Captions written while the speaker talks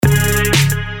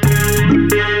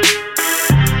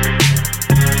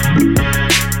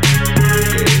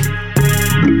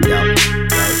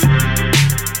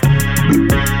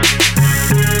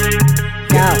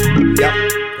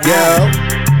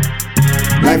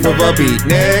life of a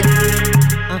beatnik.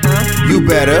 You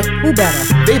better. Who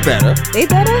better? They better. They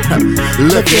better?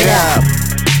 Look it up.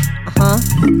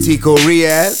 Tico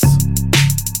Riaz.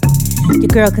 Your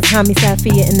girl Katami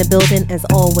Safia in the building as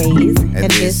always.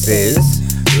 And this is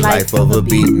Life of a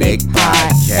Beatnik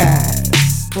podcast.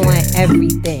 On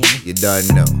everything. You done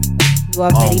know. You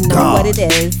already know what it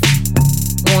is.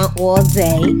 On all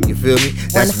day. You feel me?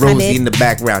 That's 100. Rosie in the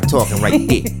background talking right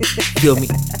there. Feel me?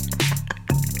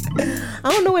 I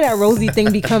don't know where that Rosie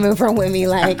thing be coming from with me.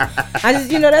 Like, I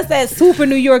just, that's that super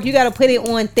New York. You got to put it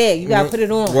on thick. You got to put it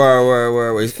on.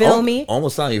 Word. Feel me?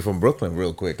 Almost sound you from Brooklyn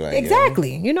real quick. Like,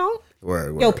 exactly.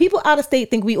 Word. Yo, people out of state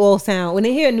think we all sound, when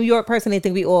they hear a New York person, they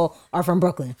think we all are from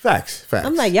Brooklyn. Facts.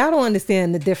 I'm like, y'all don't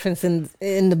understand the difference in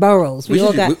the boroughs. We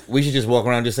should just walk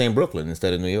around just saying Brooklyn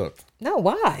instead of New York. No,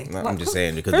 why? No, I'm just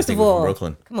saying because first they of think we're all, from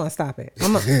Brooklyn. Come on, stop it.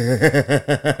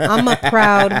 I'm a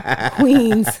proud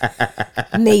Queens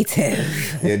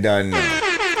native. You done know.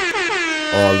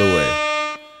 All the way.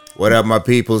 What up, my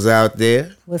peoples out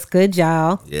there? What's good,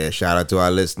 y'all? Yeah, shout out to our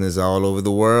listeners all over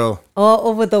the world. All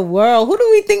over the world. Who do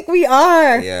we think we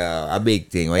are? Yeah, a big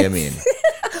thing. What you mean?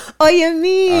 Oh, you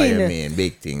mean?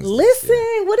 Big things.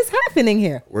 Listen, what is happening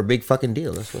here? We're a big fucking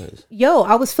deal. That's what it is. Yo,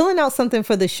 I was filling out something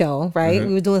for the show, right?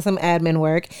 We were doing some admin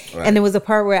work. Right. And there was a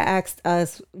part where it asked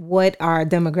us what our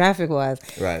demographic was.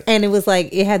 Right. And it was like,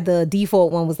 it had the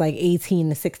default one was like 18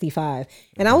 to 65.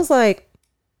 And I was like,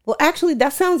 well, actually,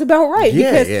 that sounds about right.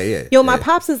 Yeah, because, Yo, my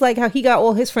pops is like how he got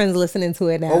all his friends listening to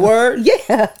it now. A word?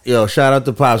 Yeah. Yo, shout out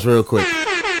to Pops real quick.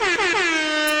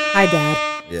 Hi, Dad.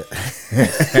 Yeah.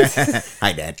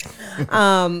 Hi, Dad.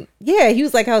 Yeah, he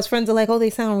was like how his friends are like, oh, they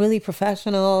sound really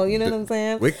professional. You know what I'm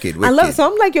saying? Wicked. I love it. So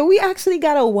I'm like, yo, we actually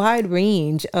got a wide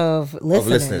range of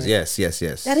listeners. Yes.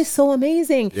 That is so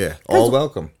amazing. Yeah, all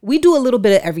welcome. We do a little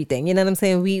bit of everything. You know what I'm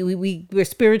saying? We're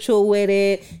spiritual with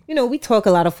it. We talk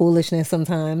a lot of foolishness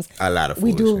sometimes. A lot of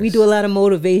foolishness. We do a lot of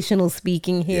motivational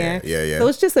speaking here. Yeah. So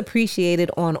it's just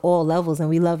appreciated on all levels, and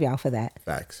we love y'all for that.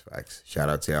 Facts. Shout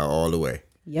out to y'all all the way.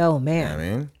 Yo, man. I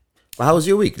mean, well, how was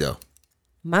your week though?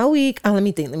 My week, let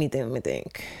me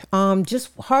think. Just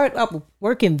hard up,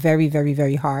 working very, very,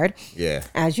 very hard. Yeah.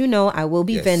 As you know, I will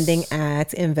be vending at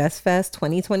InvestFest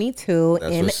 2022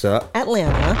 in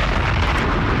Atlanta.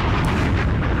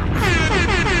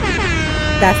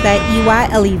 That's that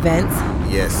EYL event.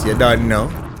 Yes, you don't know.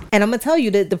 And I'm gonna tell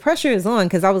you that the pressure is on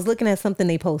because I was looking at something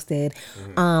they posted,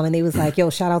 and they was like,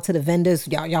 "Yo, shout out to the vendors.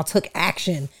 Y'all took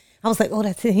action." I was like, "Oh,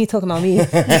 that's it. He talking about me."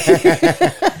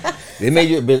 They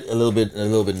made you a little bit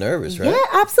nervous, right? Yeah,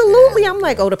 absolutely. I'm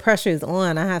like, "Oh, the pressure is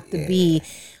on. I have to be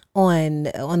on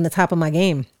the top of my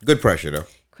game." Good pressure though.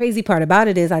 Crazy part about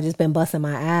it is I just been busting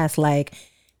my ass. Like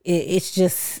it's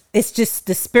just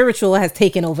the spiritual has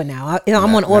taken over now.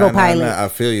 I'm on autopilot. I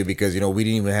feel you because we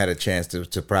didn't even had a chance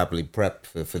to properly prep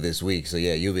for this week. So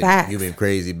yeah, you've been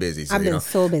crazy busy. So, I've been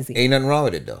so busy. Ain't nothing wrong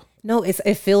with it though. No, it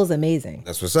feels amazing.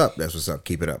 That's what's up.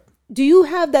 Keep it up. Do you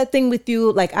have that thing with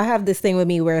you? Like I have this thing with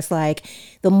me where it's like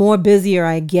the more busier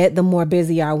I get, the more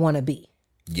busier I want to be.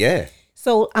 Yeah.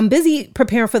 So I'm busy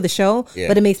preparing for the show,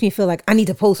 but it makes me feel like I need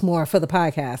to post more for the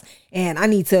podcast and I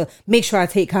need to make sure I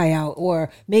take Kai out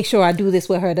or make sure I do this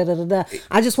with her.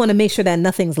 I just want to make sure that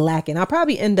nothing's lacking. I'll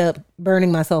probably end up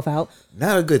burning myself out.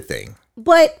 Not a good thing.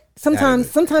 But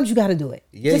sometimes you got to do it.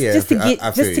 Just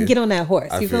to get on that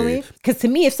horse. You feel me? Because to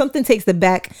me, if something takes the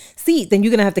back seat, then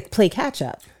you're going to have to play catch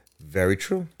up. Very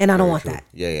true. And I don't want that.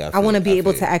 Yeah. I want to be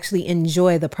able to actually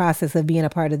enjoy the process of being a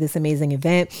part of this amazing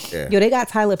event. Yeah. Yo, they got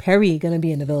Tyler Perry going to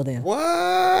be in the building.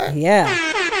 What? Yeah.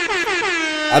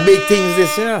 A big things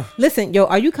this year. Listen, yo,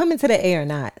 are you coming to the A or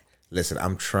not? Listen,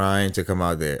 I'm trying to come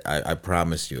out there. I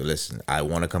promise you. Listen, I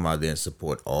want to come out there and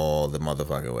support all the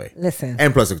motherfucking way. Listen.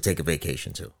 And plus, I could take a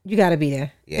vacation too. You got to be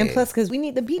there. Yeah, and plus, because we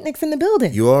need the beatniks in the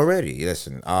building. You already.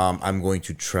 Listen, I'm going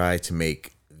to try to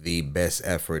make the best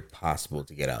effort possible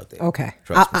to get out there. Okay.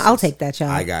 I'll take that, y'all.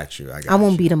 I got you. I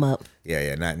won't beat them up.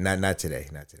 Yeah. Not today.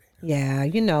 Yeah.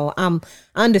 I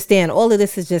understand all of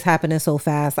this is just happening so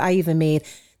fast. I even made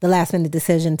the last minute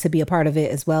decision to be a part of it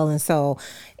as well. And so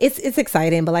it's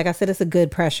exciting, but like I said, it's a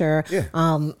good pressure. Yeah.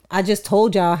 I just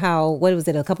told y'all how, what was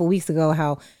it, a couple weeks ago,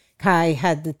 how Kai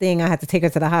had the thing, I had to take her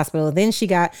to the hospital. Then she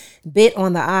got bit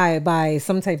on the eye by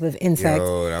some type of insect.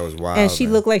 Yo, that was wild. And she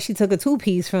looked like she took a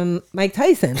 2-piece from Mike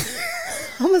Tyson.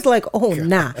 I was like, oh,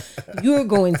 nah, you're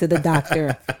going to the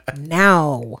doctor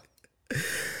now.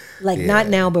 Like, not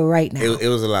now, but right now. It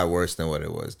was a lot worse than what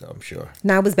it was, though, I'm sure.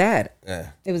 No, it was bad.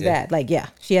 Yeah. It was bad. Like,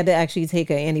 she had to actually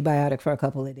take an antibiotic for a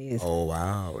couple of days. Oh,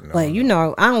 wow. But, I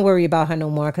don't worry about her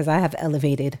no more because I have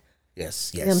elevated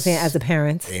Yes. You know what I'm saying? As a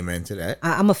parent. Amen to that.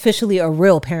 I'm officially a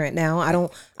real parent now.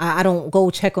 I don't go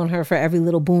check on her for every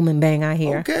little boom and bang I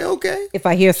hear. Okay. If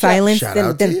I hear silence, shout then,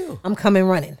 out to then you. I'm coming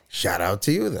running. Shout out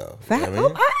to you, though. Fact, You know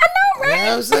what I mean? I know, right? You know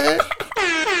what I'm saying?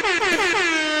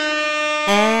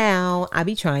 Ow, I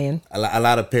be trying. A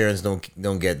lot of parents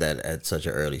don't get that at such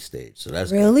an early stage. So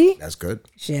that's Really? good. That's good.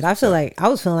 Shit, I feel like I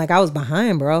was feeling like I was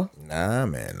behind, bro. Nah,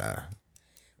 man, nah.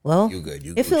 Well, You good.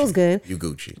 You it feels good. You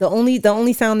Gucci. The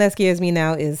only sound that scares me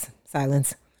now is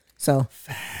silence. So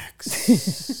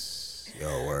Facts.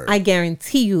 Yo, word. I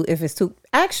guarantee you, if it's too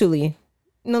actually,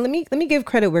 no, let me give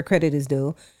credit where credit is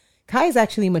due. Kai is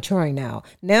actually maturing now.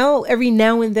 Now, every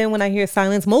now and then when I hear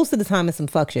silence, most of the time it's some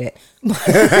fuck shit. But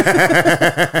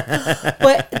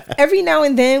every now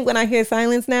and then when I hear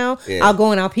silence now, I'll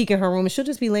go and I'll peek in her room and she'll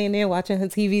just be laying there watching her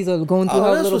TVs or going through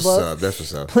her little book. That's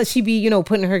what's up. Plus she be,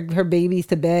 putting her babies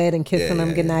to bed and kissing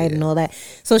them goodnight and all that.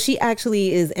 So she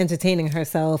actually is entertaining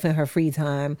herself in her free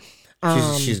time.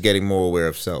 She's getting more aware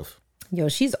of self. Yo,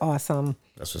 she's awesome.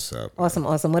 That's what's up.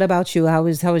 Awesome. What about you? How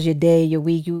was your day, your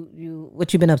week?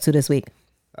 What you been up to this week?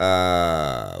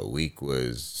 Week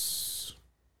was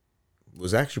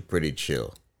actually pretty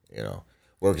chill.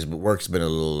 Work's been a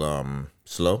little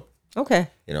slow. Okay.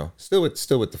 Still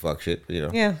with the fuck shit.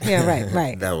 Yeah.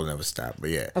 Right. That will never stop. But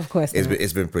yeah, of course.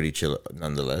 It's been pretty chill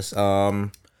nonetheless.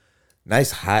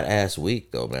 Nice hot ass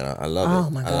week though, man. I love it. Oh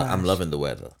my gosh. I'm loving the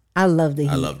weather. I love the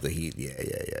heat. I love the heat.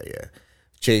 Yeah.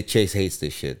 Chase hates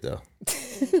this shit though.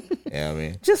 I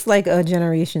mean, just like a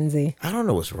Generation Z. I don't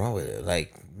know what's wrong with it.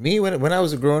 Like me, when I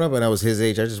was growing up and I was his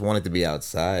age, I just wanted to be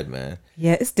outside, man.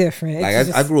 Yeah, it's different. Like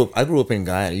I grew up in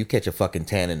Guyana. You catch a fucking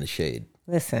tan in the shade.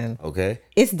 Listen, okay,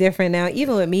 it's different now.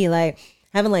 Even with me, like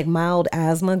having like mild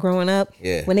asthma growing up.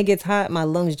 Yeah. When it gets hot, my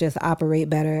lungs just operate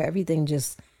better. Everything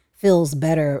just feels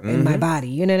better in my body.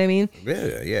 You know what I mean?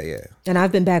 Yeah. And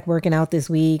I've been back working out this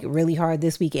week, really hard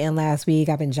this week and last week.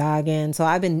 I've been jogging. So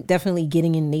I've been definitely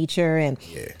getting in nature and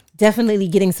definitely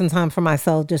getting some time for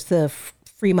myself just to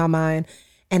free my mind.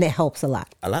 And it helps a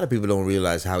lot. A lot of people don't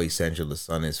realize how essential the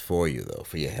sun is for you, though,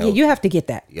 for your health. Yeah, you have to get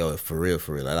that. Yo, for real.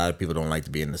 A lot of people don't like to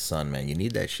be in the sun, man. You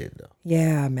need that shit, though.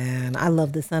 Yeah, man. I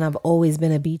love the sun. I've always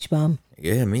been a beach bum.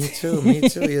 Yeah, me too.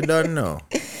 You don't know.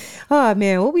 Oh,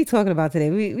 man. What we talking about today?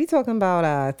 We talking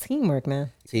about teamwork,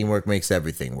 man. Teamwork makes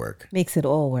everything work. Makes it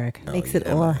all work. Makes it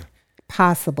all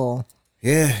possible.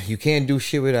 Yeah, you can't do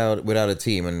shit without a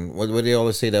team. And what they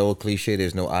always say, that old cliche,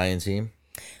 there's no I in team.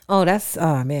 Oh,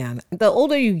 man. The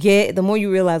older you get, the more you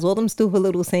realize, well, them stupid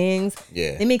little sayings,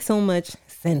 they make so much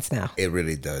sense now. It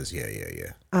really does. Yeah.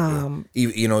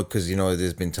 Because,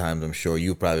 there's been times, I'm sure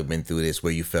you've probably been through this,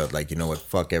 where you felt like, you know what,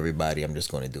 fuck everybody, I'm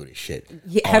just going to do this shit.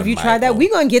 Yeah, have you tried that?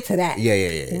 We're going to get to that.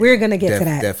 Yeah. We're going to get to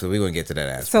that. Definitely, we're going to get to that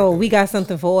aspect. So we got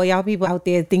something for all y'all people out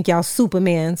there think y'all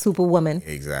Superman, Superwoman.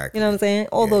 Exactly. You know what I'm saying?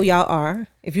 Although y'all are.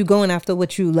 If you're going after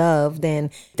what you love, then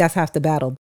that's half the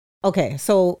battle. Okay,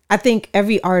 so I think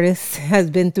every artist has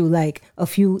been through like a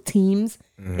few teams,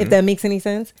 if that makes any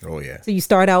sense. Oh, yeah. So you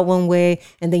start out one way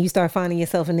and then you start finding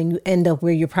yourself and then you end up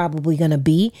where you're probably going to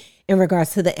be in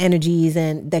regards to the energies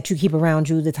and that you keep around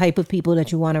you, the type of people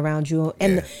that you want around you,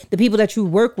 and the people that you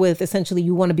work with, essentially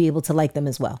you want to be able to like them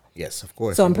as well. Yes, of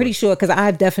course. So I'm pretty sure, because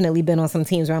I've definitely been on some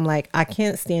teams where I'm like, I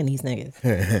can't stand these niggas.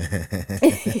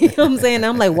 You know what I'm saying?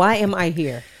 I'm like, why am I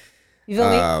here? You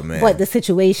feel me? Man. But the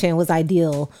situation was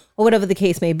ideal or whatever the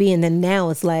case may be. And then now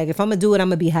it's like, if I'm going to do it, I'm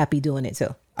going to be happy doing it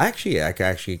too. I can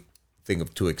actually think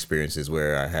of two experiences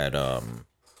where I had,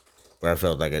 where I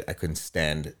felt like I couldn't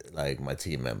stand like my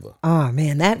team member. Oh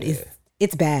man,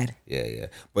 it's bad. Yeah.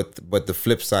 But the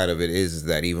flip side of it is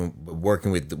that even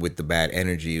working with the bad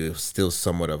energy is still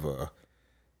somewhat of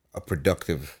a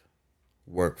productive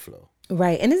workflow.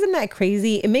 Right. And isn't that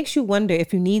crazy? It makes you wonder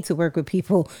if you need to work with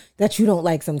people that you don't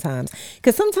like sometimes.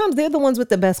 Because sometimes they're the ones with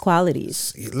the best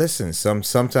qualities. Listen,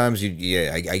 sometimes I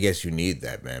guess you need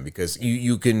that, man, because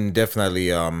you can definitely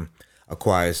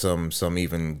acquire some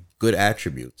even good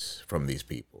attributes from these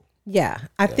people. Yeah.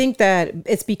 I think that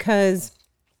it's because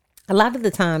a lot of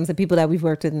the times the people that we've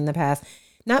worked with in the past,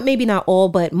 maybe not all,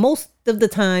 but most of the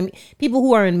time, people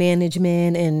who are in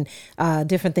management and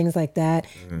different things like that,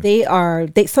 they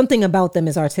something about them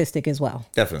is artistic as well.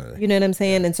 Definitely. You know what I'm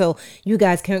saying? Yeah. And so you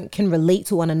guys can relate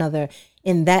to one another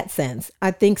in that sense.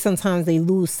 I think sometimes they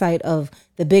lose sight of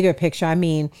the bigger picture. I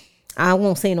mean, I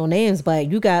won't say no names, but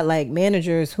you got like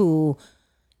managers who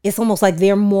it's almost like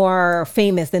they're more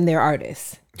famous than their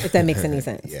artists, if that makes any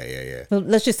sense. Yeah. So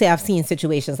let's just say I've seen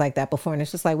situations like that before, and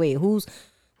it's just like, wait, who's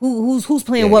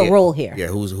playing what role here? Yeah,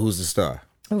 who's the star?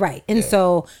 Right. And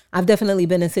so I've definitely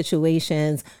been in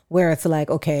situations where it's like,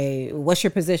 okay, what's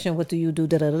your position? What do you do?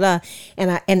 Da da da da.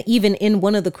 And even in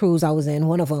one of the crews I was in,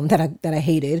 one of them that I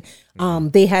hated,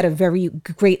 they had a very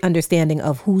great understanding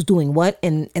of who's doing what,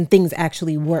 and things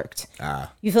actually worked.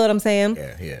 You feel what I'm saying?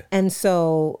 Yeah, yeah. And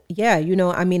so, yeah, you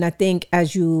know, I mean, I think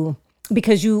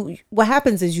what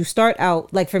happens is you start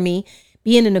out, like for me,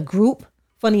 being in a group.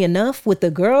 Funny enough, with the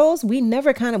girls, we've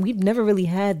never really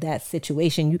had that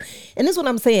situation. And this is what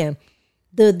I'm saying.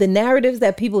 The narratives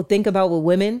that people think about with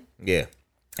women,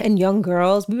 and young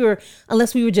girls,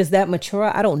 unless we were just that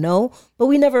mature, I don't know, but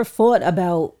we never fought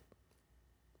about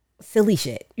silly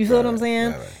shit. You feel what I'm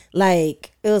saying? Right.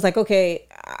 Like it was like, okay,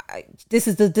 this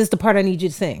is the part I need you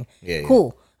to sing.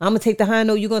 Cool. I'm gonna take the high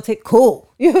note. You're gonna take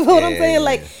cool. You know what I'm saying?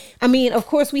 Like, I mean, of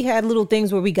course, we had little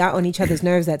things where we got on each other's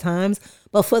nerves at times,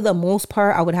 but for the most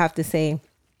part, I would have to say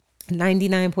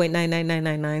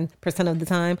 99.99999% of the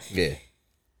time,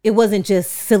 it wasn't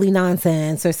just silly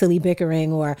nonsense or silly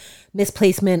bickering or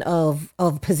misplacement of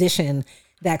position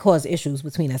that caused issues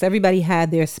between us. Everybody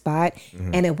had their spot,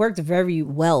 and it worked very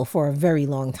well for a very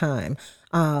long time.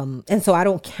 And so I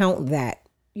don't count that.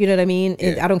 You know what I mean?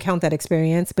 I don't count that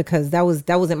experience because that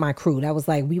wasn't my crew. That was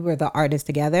like, we were the artists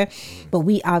together, but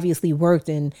we obviously worked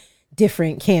in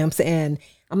different camps, and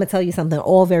I'm gonna tell you something,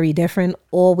 all very different,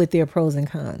 all with their pros and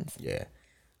cons. Yeah.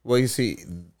 Well, you see,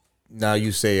 now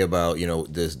you say about, you know,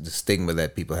 the stigma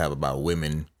that people have about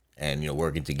women and, you know,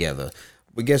 working together.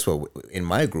 But guess what? In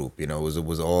my group, you know, it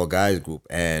was an all guys group,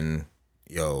 and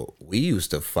yo, we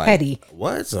used to fight. Petty.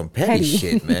 What? Some petty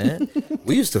shit, man.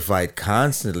 We used to fight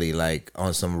constantly, like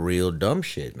on some real dumb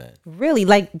shit, man. Really?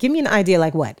 Like, give me an idea,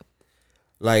 like what?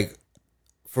 Like,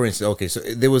 for instance, okay, so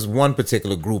there was one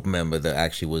particular group member that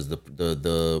actually was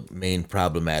the main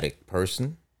problematic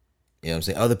person. You know what I'm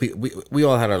saying? Other people, we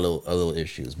all had our little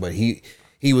issues, but he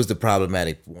was the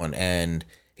problematic one, and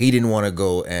he didn't want to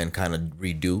go and kind of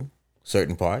redo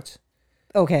certain parts.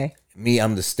 Okay. Me,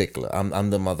 I'm the stickler.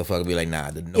 I'm the motherfucker. Be like, nah,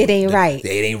 it ain't right. It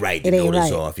ain't right. The note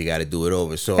is off. You got to do it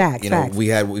over. So facts, you know, facts. we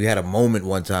had a moment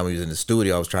one time. We was in the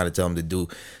studio. I was trying to tell him to do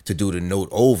the note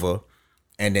over,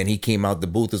 and then he came out the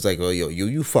booth. Was like, oh, yo,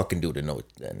 you fucking do the note.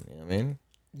 Then you know what I mean?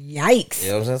 Yikes.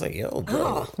 You know what I'm saying? I was like, yo, bro.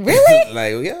 Oh, really?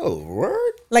 Like, yo,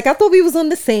 word. Like, I thought we was on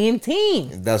the same team.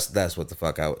 That's what the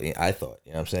fuck I thought. You know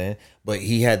what I'm saying? But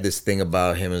he had this thing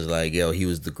about him is like, yo, he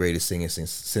was the greatest singer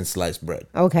since sliced bread.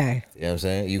 Okay. You know what I'm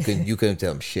saying? You couldn't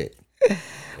tell him shit.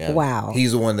 Yeah. Wow.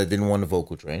 He's the one that didn't want the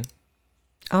vocal train.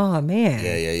 Oh man.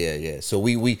 Yeah. So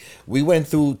we went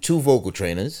through 2 vocal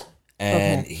trainers,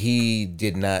 and he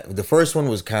did not. The first one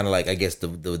was kind of like, I guess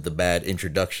the bad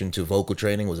introduction to vocal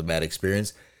training was a bad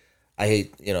experience. I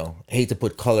hate to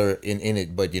put color in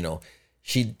it, but you know,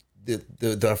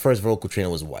 the first vocal trainer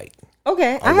was white.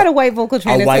 Okay, I had a white vocal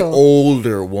trainer. A white too.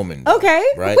 older woman. Okay,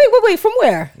 right. Wait. From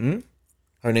where?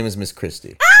 Her name is Miss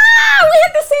Christie. Ah, we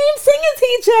had the same singing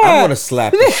teacher. I want to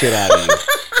slap the shit out of you.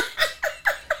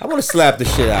 I want to slap the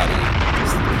shit out of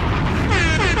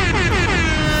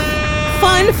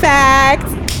Fun you. fact.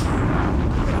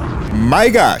 My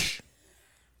gosh.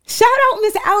 Shout out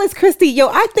Miss Alice Christie. Yo,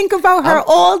 I think about her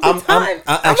all the time.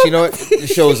 Actually, you know what? The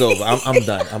show's over. I'm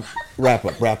done. Wrap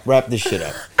this shit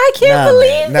up. I can't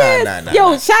believe this.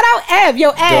 Yo, shout out Ev.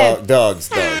 Yo, Ev. Dogs.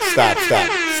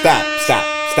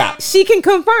 Stop. She can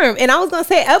confirm. And I was going to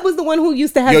say, Ev was the one who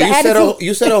used to have the attitude.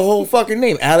 You said her whole fucking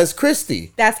name. Alice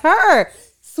Christie. That's her.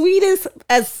 Sweet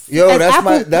as Yo, that's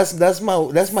apple, that's my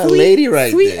lady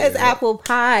right sweet there. Sweet as apple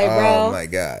pie, bro. Oh, my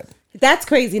God. That's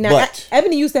crazy. Now,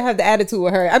 Ebony used to have the attitude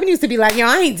with her. Ebony used to be like, yo,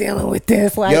 I ain't dealing with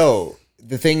this. Like, yo,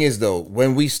 the thing is, though,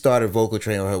 when we started vocal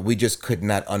training with her, we just could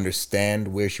not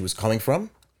understand where she was coming from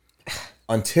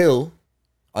until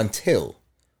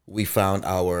we found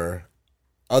our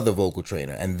other vocal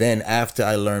trainer. And then after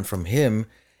I learned from him,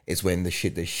 it's when the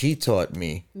shit that she taught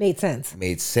me made sense,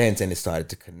 and it started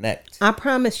to connect. I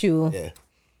promise you. Yeah.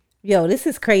 Yo, this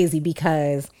is crazy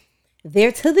because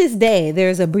to this day,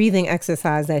 there's a breathing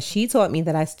exercise that she taught me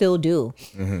that I still do.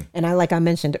 Mm-hmm. And like I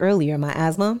mentioned earlier, my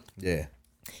asthma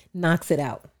knocks it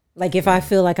out. Like if I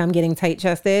feel like I'm getting tight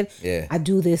chested, I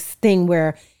do this thing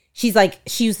where she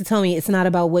used to tell me it's not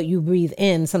about what you breathe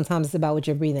in. Sometimes it's about what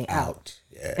you're breathing out.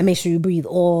 Yeah. And make sure you breathe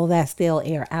all that stale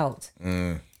air out.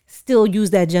 Still use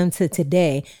that gem to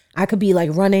today. I could be like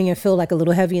running and feel like a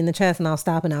little heavy in the chest, and I'll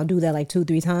stop and I'll do that like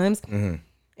 2-3 times. Mm-hmm.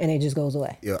 And it just goes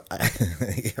away. Yeah.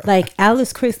 Like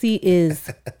Alice Christie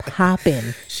is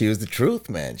popping. She was the truth,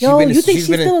 man. You think she's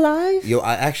still alive? Yo,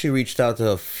 I actually reached out to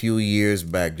her a few years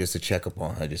back just to check up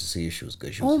on her, just to see if she was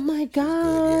good. Oh my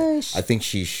gosh! Yeah. I think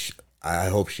she I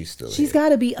hope she's still She's here. got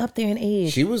to be up there in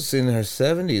age. She was in her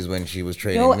 70s when she was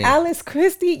training Yo, me. Alice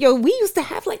Christie. Yo, we used to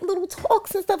have like little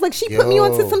talks and stuff. Like she put me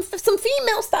onto some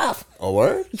female stuff. Oh,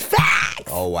 word?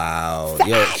 Facts. Oh, wow.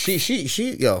 Facts. Yo,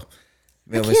 yo.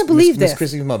 Man, I can't believe this. Miss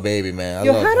Christie's my baby, man.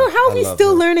 Yo, how are we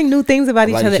still learning new things about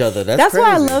each other? That's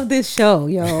why I love this show,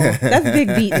 yo. That's big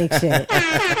beatnik shit.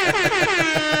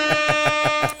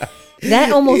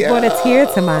 That almost brought a tear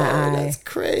to my eye. That's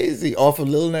crazy. Off of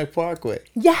Little Neck Parkway.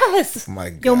 Yes. Oh my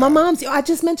God. Yo, my mom's. I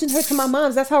just mentioned her to my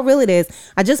mom's. That's how real it is.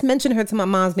 I just mentioned her to my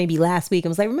mom's maybe last week. I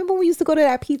was like, remember when we used to go to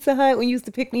that Pizza Hut when you used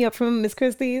to pick me up from Miss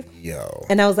Christie's? Yo.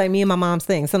 And that was like me and my mom's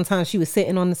thing. Sometimes she was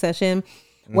sitting on the session.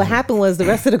 What happened was the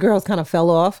rest of the girls kind of fell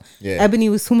off. Yeah. Ebony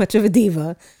was too much of a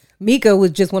diva. Mika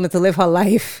was just wanted to live her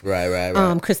life.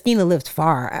 Right. Christina lived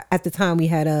far. At the time, we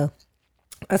had a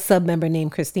sub member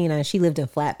named Christina, and she lived in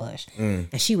Flatbush. And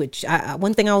she would.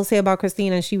 One thing I will say about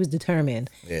Christina, she was determined.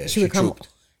 Yeah, she would come. trooped.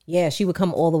 Yeah, she would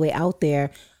come all the way out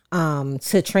there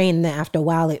to train. And then after a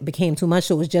while, it became too much.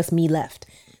 So it was just me left.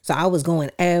 So I was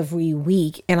going every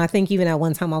week, and I think even at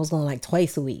one time I was going like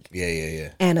twice a week. Yeah.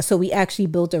 And so we actually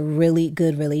built a really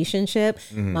good relationship.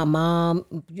 My mom,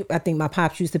 I think my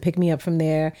pops used to pick me up from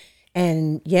there.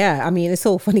 And yeah, I mean, it's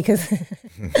so funny because,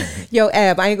 yo,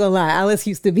 Ab, I ain't gonna lie. Alice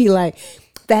used to be like,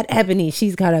 that Ebony,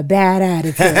 she's got a bad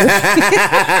attitude.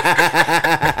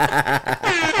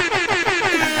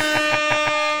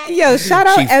 Yo, shout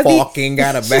out She Evie. fucking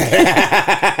got a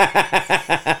bad.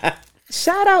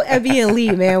 Shout out Evie and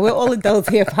Lee, man. We're all adults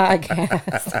here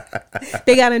podcast.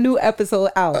 They got a new episode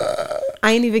out.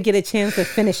 I ain't even get a chance to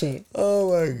finish it.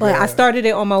 Oh my God. But I started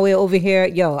it on my way over here.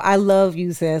 Yo, I love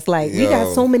you, sis. Like, we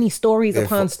got so many stories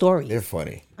upon stories. They're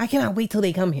funny. I cannot wait till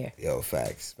they come here. Yo,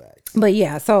 facts. But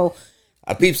yeah, so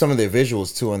I peeped some of their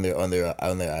visuals too on their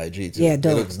IG too. Yeah,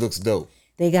 dope. It looks dope.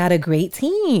 they got a great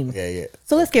team. Yeah.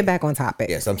 So let's get back on topic.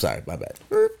 Yes, I'm sorry. My bad.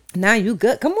 Now you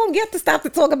good. Come on, get to stop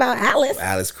to talk about Alice.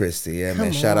 Alice Christie. Yeah,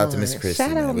 man. Shout out to Miss Christie.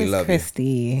 Shout man. out We Miss love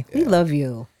Christie. you. We love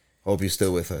you. Hope you're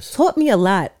still with us. Taught me a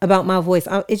lot about my voice.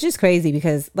 It's just crazy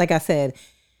because, like I said,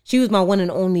 she was my one and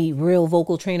only real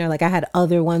vocal trainer. Like I had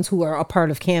other ones who are a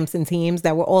part of camps and teams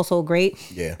that were also great.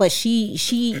 Yeah. But she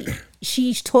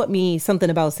taught me something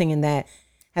about singing that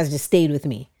has just stayed with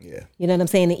me. Yeah. You know what I'm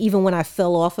saying? And even when I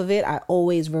fell off of it, I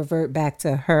always revert back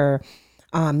to her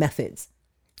methods.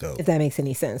 Dope. If that makes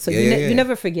any sense. So Yeah. you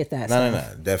never forget that. No.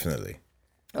 Definitely.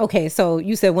 Okay, so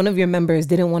you said one of your members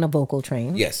didn't want a vocal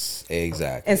train. Yes,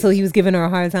 exactly. And so he was giving her a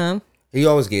hard time. He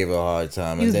always gave her a hard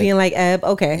time. He was being like, Eb,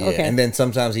 okay. And then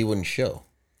sometimes he wouldn't show.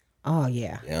 Oh,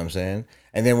 yeah. You know what I'm saying?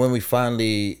 And then when we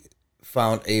finally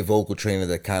found a vocal trainer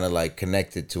that kind of like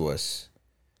connected to us,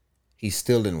 he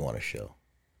still didn't want to show.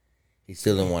 He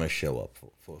still didn't want to show up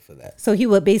for that. So he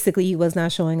was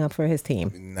not showing up for his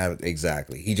team. Not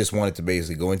exactly. He just wanted to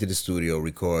basically go into the studio,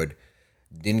 record,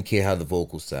 didn't care how the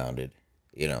vocals sounded,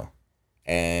 you know,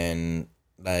 and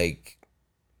like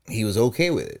he was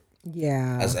okay with it.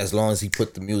 Yeah. As long as he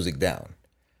put the music down.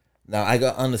 Now I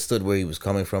understood where he was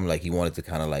coming from. Like he wanted to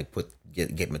kind of like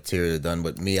get material done,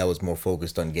 but me, I was more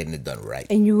focused on getting it done right.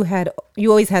 And you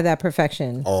always had that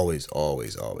perfection Always.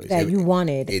 that you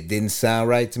wanted. It didn't sound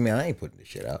right to me. I ain't putting this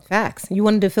shit out. Facts. You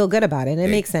wanted to feel good about it. And it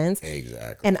makes sense.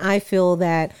 Exactly. And I feel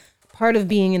that part of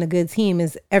being in a good team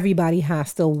is everybody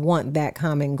has to want that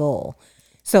common goal.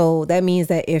 So that means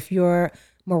that if your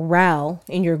morale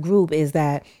in your group is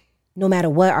that no matter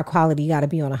what, our quality got to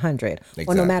be on 100.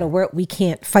 Or no matter what, we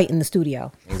can't fight in the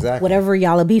studio. Exactly. Whatever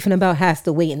y'all are beefing about has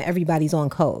to wait and everybody's on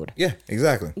code. Yeah,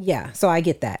 exactly. Yeah, so I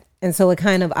get that. And so it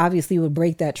kind of obviously would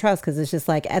break that trust because it's just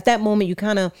like at that moment you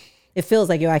kind of, it feels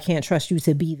like, yo, I can't trust you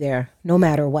to be there no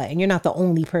matter what. And you're not the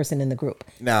only person in the group.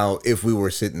 Now, if we were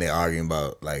sitting there arguing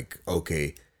about like,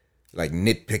 okay, like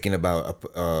nitpicking about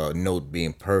a note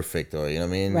being perfect or, you know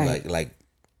what I mean? Right.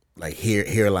 Like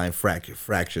hairline fractures,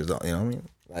 you know what I mean?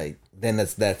 Like then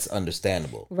that's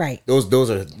understandable. Right. Those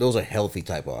are healthy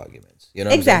type of arguments. You know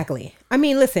what Exactly. I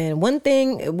mean, listen, one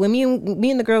thing when me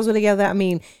and the girls were together, I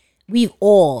mean, we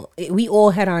all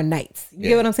had our nights. You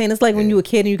get what I'm saying? It's like when you were a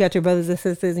kid and you got your brothers and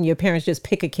sisters and your parents just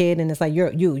pick a kid and it's like you're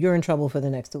in trouble for the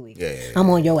next 2 weeks. I'm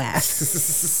on your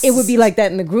ass. It would be like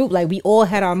that in the group. Like we all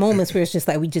had our moments where it's just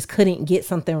like we just couldn't get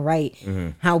something right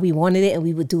how we wanted it, and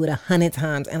we would do it 100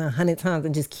 times and 100 times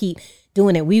and just keep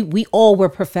doing it. We all were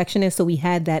perfectionists, so we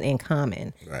had that in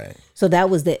common. Right. So that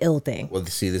was the ill thing. Well,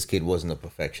 see, this kid wasn't a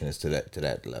perfectionist to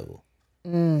that level.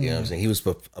 You know what I'm saying? He was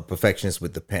a perfectionist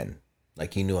with the pen.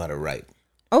 Like he knew how to write.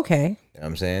 Okay. You know what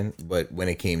I'm saying? But when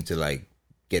it came to like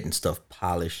getting stuff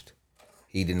polished,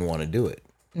 he didn't want to do it.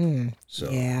 So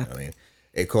yeah. I mean,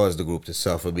 it caused the group to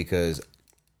suffer because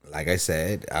like I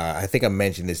said, I think I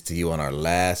mentioned this to you on our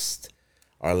last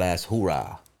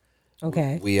hoorah.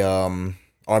 Okay. We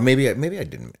or maybe I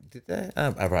didn't. Did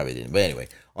I probably didn't. But anyway,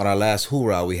 on our last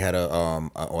hoorah, we had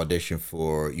an audition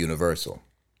for Universal.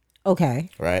 Okay.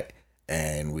 Right,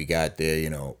 and we got there. You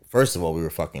know, first of all, we were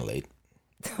fucking late.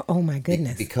 Oh my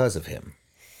goodness. Because of him.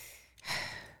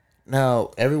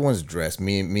 Now everyone's dressed.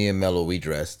 Me and Mello, we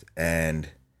dressed, and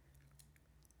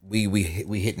we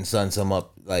hitting some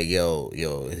up like yo,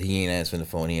 he ain't answering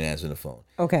the phone.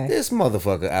 Okay. This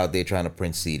motherfucker out there trying to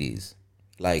print CDs,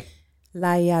 like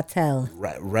Layatel.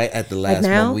 right at the last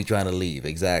moment we trying to leave.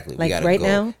 Exactly. Like we gotta right go.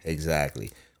 now.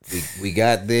 Exactly. We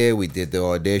got there. We did the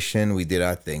audition. We did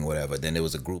our thing. Whatever. Then there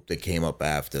was a group that came up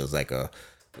after. It was like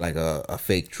a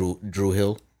fake Drew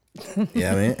Hill.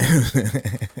 Yeah, I mean.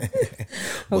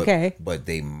 Okay. But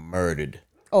they murdered.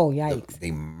 Oh yikes!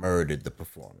 They murdered the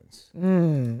performance.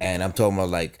 And I'm talking about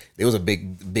like there was a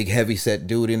big heavy set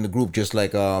dude in the group, just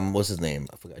like what's his name?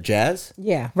 I forgot. Jazz.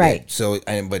 Yeah. Right. Yeah, so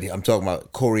but I'm talking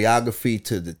about choreography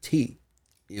to the T.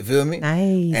 You feel me?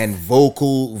 Nice. And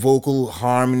vocal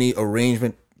harmony,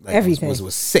 arrangement, like everything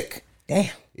was sick. Damn.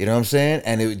 You know what I'm saying?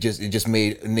 And it just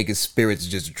made niggas' spirits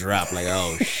just drop. Like,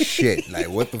 oh shit! Like,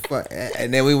 what the fuck?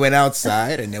 And then we went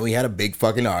outside, and then we had a big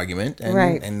fucking argument. And,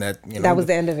 right. And that that was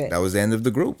the end of it. That was the end of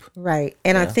the group. Right.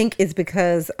 And I think it's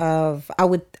because of I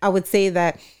would say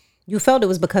that you felt it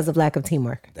was because of lack of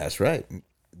teamwork. That's right.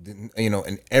 You know,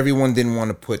 and everyone didn't want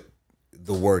to put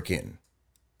the work in.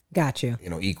 Got you. You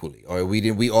know, equally, or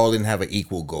we all didn't have an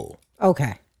equal goal.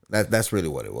 Okay. That's really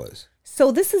what it was.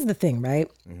 So this is the thing,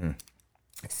 right? Mm-hmm.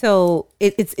 So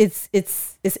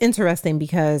it's interesting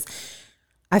because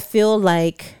I feel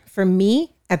like for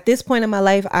me at this point in my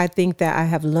life, I think that I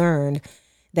have learned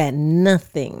that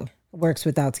nothing works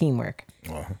without teamwork.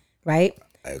 Uh-huh. Right?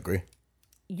 I agree.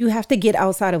 You have to get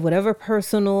outside of whatever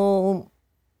personal,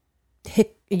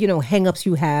 hang-ups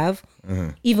you have,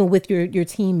 even with your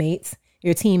teammates,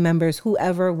 your team members,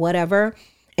 whoever, whatever,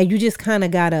 and you just kind of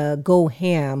gotta go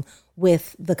ham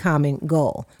with the common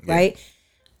goal, right?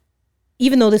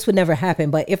 Even though this would never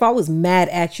happen, but if I was mad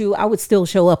at you, I would still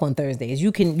show up on Thursdays.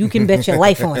 You can bet your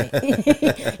life on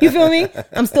it. You feel me?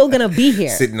 I'm still gonna be here,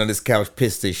 sitting on this couch,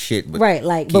 pissed as shit. But right,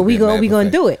 like, but we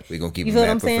gonna do it. We gonna keep. You feel what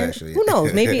I'm saying? Who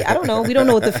knows? Maybe I don't know. We don't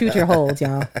know what the future holds,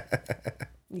 y'all.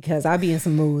 Because I'll be in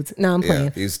some moods. No, I'm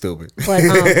playing. You're stupid. But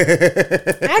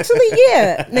actually,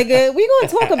 yeah, nigga, we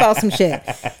gonna talk about some shit.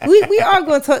 We are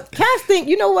gonna talk. Casting.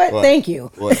 You know what? Thank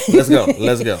you. Let's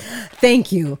go.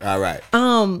 Thank you. All right.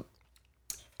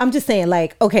 I'm just saying,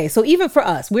 like, okay, so even for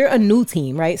us, we're a new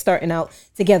team, right? Starting out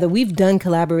together. We've done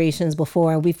collaborations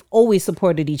before and we've always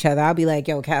supported each other. I'll be like,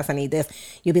 yo, Cass, I need this.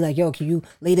 You'll be like, yo, can you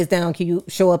lay this down? Can you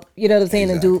show up? You know what I'm saying?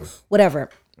 Exactly. And do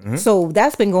whatever. Mm-hmm. So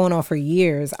that's been going on for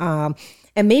years. And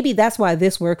maybe that's why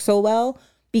this works so well,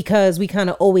 because we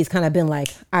kind of always kind of been like,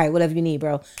 all right, whatever you need,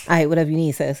 bro. All right, whatever you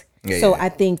need, sis. So I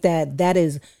think that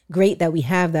is great that we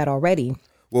have that already.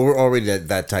 Well, we're already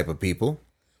that type of people.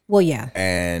 Well, yeah.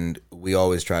 And we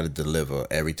always try to deliver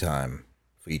every time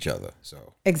for each other.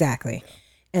 So exactly. Yeah.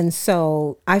 And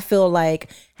so I feel like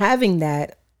having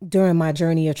that during my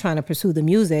journey of trying to pursue the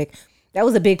music, that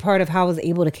was a big part of how I was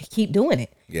able to keep doing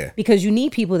it. Yeah. Because you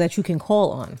need people that you can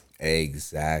call on.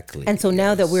 Exactly. And so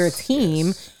now that we're a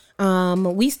team,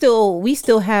 we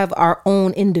still have our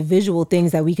own individual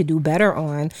things that we could do better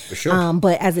on. For sure.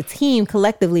 But as a team,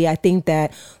 collectively, I think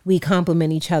that we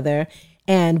complement each other.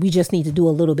 And we just need to do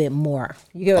a little bit more.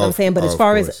 You get what I'm saying? But as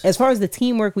far as the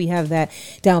teamwork, we have that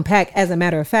down pat. As a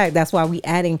matter of fact, that's why we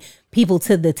adding people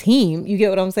to the team. You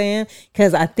get what I'm saying?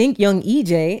 Because I think young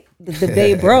EJ, the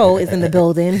Bay Bro, is in the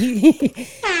building. You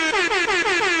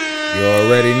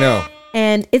already know.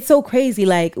 And it's so crazy.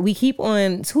 Like, we keep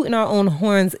on tooting our own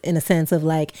horns in a sense of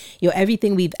like,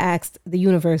 everything we've asked the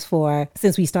universe for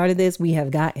since we started this, we have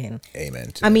gotten.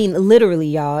 Amen. I mean, literally,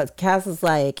 y'all. Cass is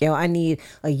like, I need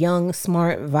a young,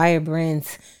 smart,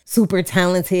 vibrant, super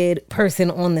talented person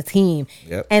on the team.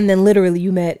 Yep. And then literally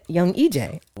you met young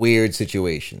EJ. Weird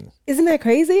situation. Isn't that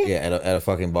crazy? Yeah, at a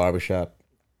fucking barbershop.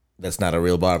 That's not a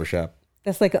real barbershop.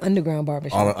 That's like an underground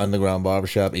barbershop. On an underground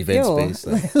barbershop event space.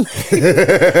 Like. You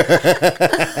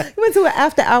went to an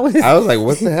after hours. I was like,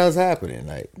 what the hell's happening?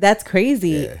 Like, that's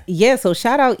crazy. Yeah. So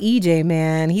shout out EJ,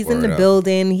 man. He's in the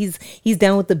building. He's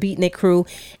down with the Beatnik crew.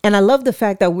 And I love the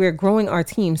fact that we're growing our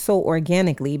team so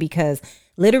organically, because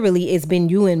literally it's been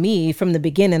you and me from the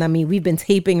beginning. I mean, we've been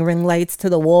taping ring lights to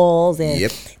the walls and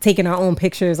taking our own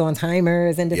pictures on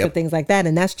timers and different things like that.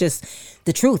 And that's just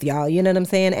the truth, y'all. You know what I'm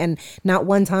saying? And not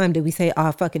one time did we say,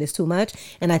 oh, fuck it, it's too much.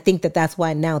 And I think that that's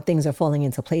why now things are falling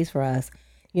into place for us.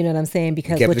 You know what I'm saying?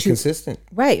 Because kept what it you consistent.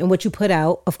 Right, and what you put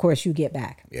out, of course, you get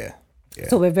back. Yeah. Yeah.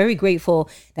 So we're very grateful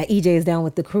that EJ is down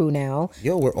with the crew now.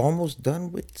 Yo, we're almost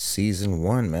done with season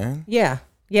 1, man. Yeah.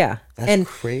 Yeah. That's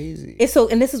crazy. It's so,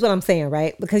 and this is what I'm saying,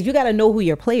 right? Because you got to know who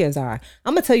your players are.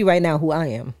 I'm going to tell you right now who I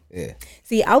am. Yeah.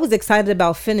 See, I was excited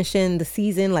about finishing the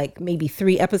season like maybe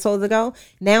 3 episodes ago.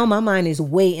 Now my mind is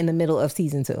way in the middle of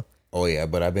season 2. Oh, yeah,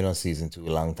 but I've been on season 2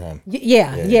 a long time.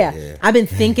 Yeah. I've been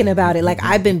thinking about it. Like,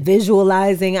 I've been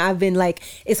visualizing. I've been like,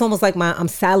 it's almost like I'm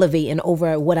salivating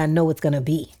over what I know it's going to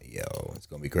be. Yo, it's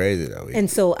going to be crazy, though. And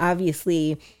so,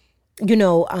 obviously, you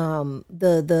know,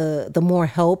 the more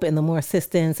help and the more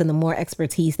assistance and the more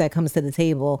expertise that comes to the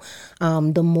table,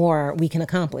 the more we can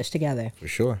accomplish together. For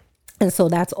sure. And so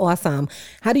that's awesome.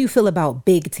 How do you feel about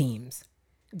big teams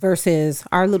versus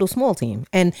our little small team?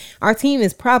 And our team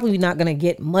is probably not going to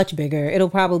get much bigger. It'll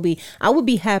probably, I would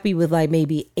be happy with like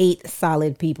maybe 8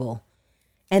 solid people.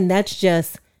 And that's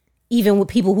just even with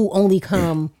people who only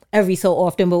come every so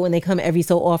often, but when they come every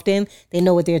so often, they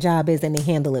know what their job is and they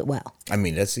handle it well. I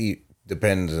mean,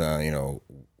 depends on, you know,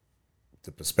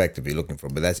 the perspective you're looking for,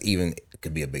 but that's even, it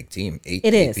could be a big team. Eight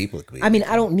people. It could be. I mean,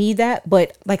 I don't need that,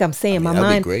 but like I'm saying, my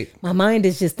mind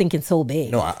is just thinking so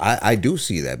big. No, I do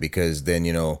see that, because then,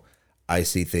 you know, I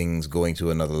see things going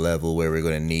to another level where we're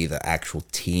going to need an actual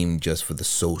team just for the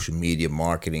social media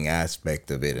marketing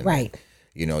aspect of it. And, right.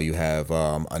 You know, you have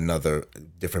another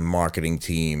different marketing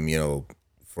team, you know,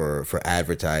 for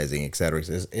advertising, et cetera.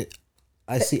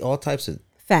 I see all types of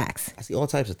facts. I see all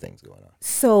types of things going on.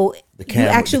 So the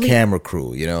camera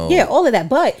crew, you know. Yeah, all of that.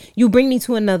 But you bring me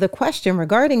to another question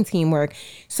regarding teamwork.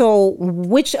 So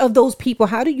which of those people,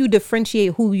 how do you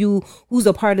differentiate who's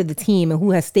a part of the team and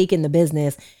who has stake in the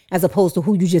business as opposed to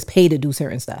who you just pay to do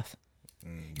certain stuff?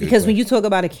 Because when you talk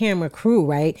about a camera crew,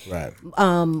 right?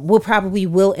 We'll probably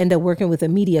end up working with a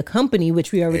media company,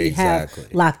 which we already have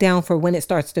locked down for when it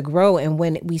starts to grow and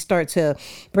when we start to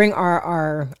bring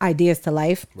our ideas to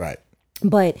life. Right.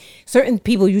 But certain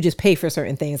people, you just pay for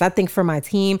certain things. I think for my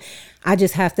team, I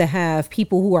just have to have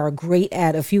people who are great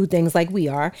at a few things like we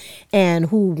are and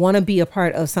who want to be a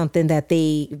part of something that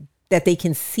they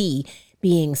can see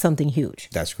being something huge.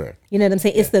 That's correct. You know what I'm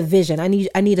saying? Yeah. It's the vision. I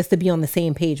need us to be on the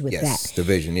same page with that. Yes, the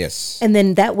vision, yes. And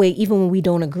then that way, even when we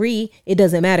don't agree, it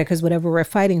doesn't matter because whatever we're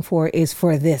fighting for is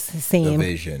for this same the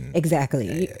vision.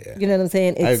 Exactly. Yeah. You know what I'm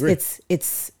saying? I agree.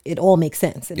 It all makes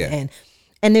sense in the end.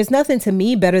 And there's nothing to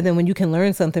me better than when you can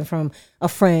learn something from a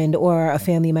friend or a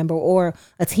family member or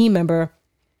a team member.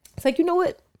 It's like, you know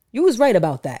what? You was right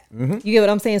about that. Mm-hmm. You get what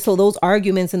I'm saying? So those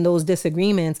arguments and those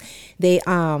disagreements, they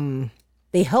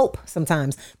help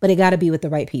sometimes, but it got to be with the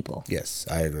right people. Yes,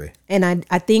 I agree. And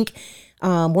I think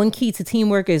one key to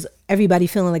teamwork is everybody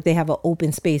feeling like they have an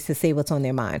open space to say what's on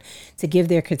their mind, to give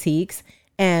their critiques,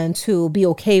 and to be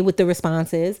okay with the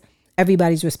responses.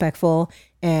 Everybody's respectful.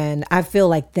 And I feel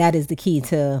like that is the key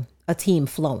to a team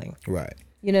flowing. Right.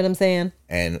 You know what I'm saying?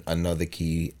 And another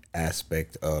key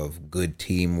aspect of good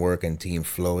teamwork and team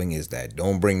flowing is that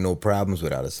don't bring no problems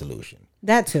without a solution.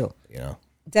 That too. You know?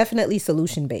 Definitely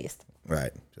solution based.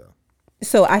 Right.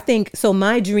 So I think,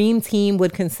 my dream team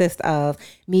would consist of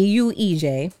me, you,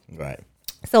 EJ. Right.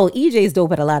 So EJ's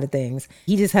dope at a lot of things.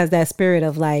 He just has that spirit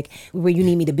of like where you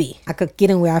need me to be. I could get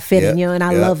in where I fit in, you know, and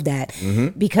I love that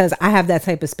because I have that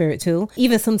type of spirit too.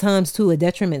 Even sometimes to a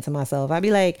detriment to myself. I'd be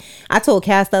like, I told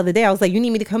Cass the other day, I was like, you need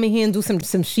me to come in here and do some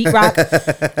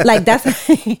sheetrock. Like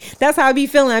that's how I be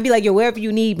feeling. I'd be like, yo, wherever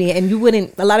you need me. And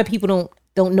a lot of people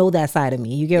don't know that side of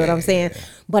me. You get what I'm saying? Yeah.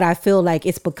 But I feel like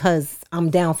it's because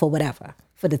I'm down for whatever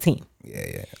for the team.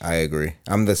 Yeah. I agree.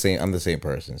 I'm the same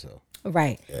person, so.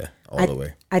 Right. Yeah, all the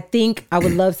way. I think I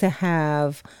would love to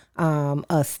have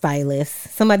a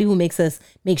stylist, somebody who make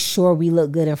sure we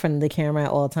look good in front of the camera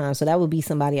at all times. So that would be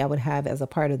somebody I would have as a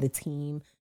part of the team.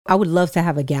 I would love to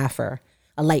have a gaffer,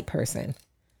 a light person,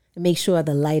 make sure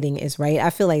the lighting is right.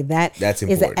 I feel like that's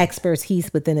is an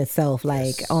expertise within itself.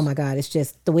 Like, oh my God, it's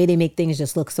just the way they make things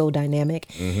just look so dynamic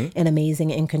and amazing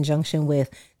in conjunction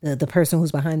with the person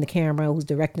who's behind the camera, who's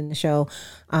directing the show.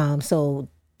 So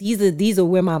these are this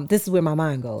is where my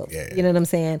mind goes. Yeah. You know what I'm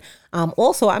saying?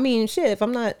 Also, I mean, shit, if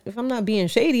I'm not being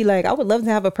shady, like I would love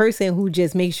to have a person who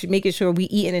just making sure we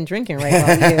eating and drinking right while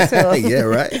we're here. So yeah,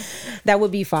 right. That would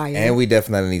be fire. And we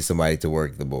definitely need somebody to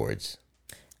work the boards.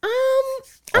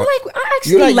 You like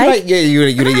pressing the buttons.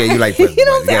 You like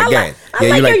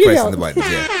pressing the buttons.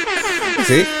 Yeah.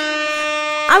 See?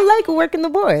 I like working the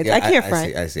boards. Yeah, I can't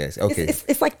front. I see. Okay.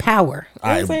 It's like power. You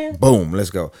know what I'm saying? Boom, let's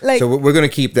go. So we're gonna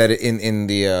keep that in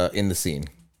the scene.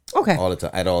 Okay. All the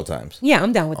time, at all times. Yeah,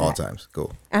 I'm down with All that. times.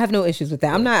 Cool. I have no issues with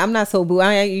that. I'm not so boo.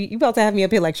 You about to have me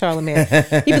up here like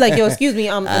Charlamagne. He'd be like, yo, excuse me,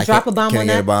 drop a bomb can on I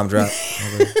get that. a bomb drop?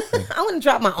 I want to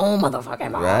drop my own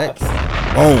motherfucking bomb. Right?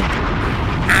 Boom.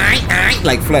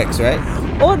 Like Flex, right?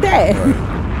 All day.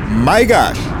 My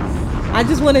gosh. I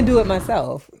just want to do it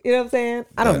myself. You know what I'm saying?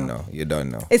 I don't know. You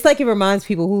don't know. It's like it reminds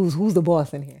people who's the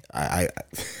boss in here. I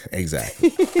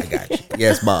exactly. I got you.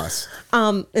 Yes, boss.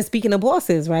 And speaking of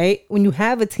bosses, right? When you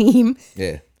have a team,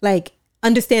 Yeah. like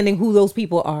understanding who those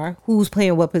people are, who's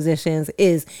playing what positions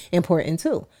is important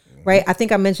too, right? I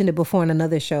think I mentioned it before in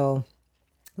another show.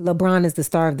 LeBron is the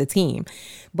star of the team,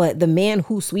 but the man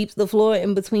who sweeps the floor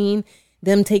in between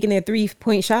them taking their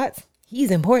 3-point shots,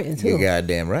 he's important too. You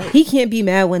goddamn right. He can't be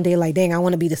mad one day like, dang, I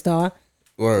want to be the star.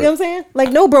 Word. You know what I'm saying?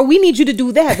 Like, no, bro, we need you to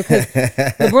do that because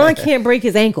LeBron can't break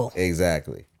his ankle.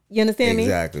 Exactly. You understand me?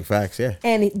 Exactly. Facts, yeah.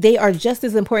 And they are just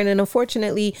as important. And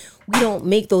unfortunately, we don't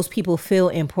make those people feel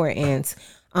important.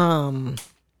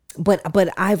 But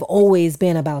I've always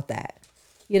been about that.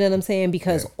 You know what I'm saying?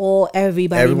 Because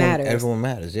everybody matters. Everyone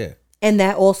matters, yeah. And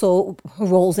that also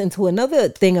rolls into another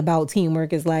thing about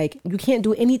teamwork is like, you can't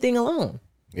do anything alone.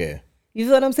 Yeah. You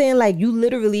feel what I'm saying? Like, you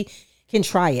literally can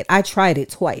try it. I tried it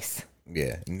twice.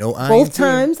 Yeah. No iron Both team.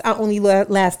 times, I only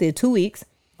lasted 2 weeks.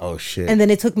 Oh shit. And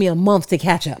then it took me a month to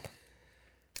catch up.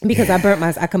 Because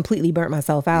I completely burnt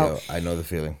myself out. Yo, I know the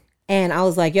feeling. And I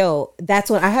was like, yo, that's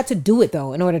what I had to do it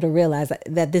though, in order to realize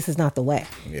that this is not the way.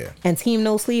 Yeah. And team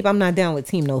no sleep, I'm not down with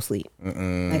team no sleep.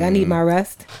 Like, I need my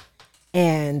rest.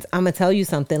 And I'm gonna tell you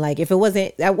something. Like, if it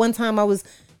wasn't at one time I was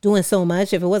doing so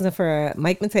much, if it wasn't for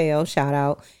Mike Mateo, shout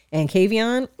out, and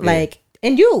Kavion, like,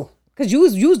 and you. Because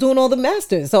you was doing all the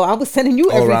masters, so I was sending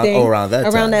you everything around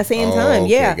that same time. time.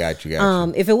 Okay, Yeah, got you.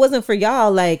 If it wasn't for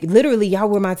y'all, like literally, y'all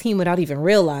were my team without even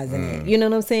realizing it. You know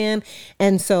what I'm saying?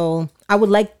 And so I would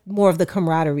like more of the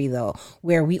camaraderie though,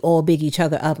 where we all big each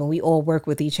other up and we all work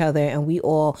with each other and we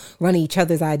all run each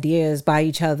other's ideas by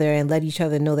each other and let each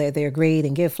other know that they're great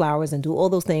and give flowers and do all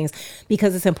those things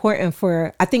because it's important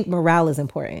for. I think morale is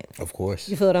important. Of course.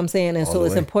 You feel what I'm saying? And so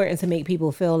it's important to make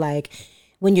people feel like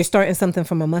when you're starting something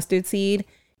from a mustard seed,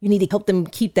 you need to help them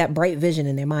keep that bright vision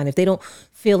in their mind. If they don't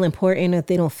feel important, if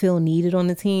they don't feel needed on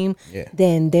the team,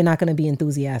 then they're not going to be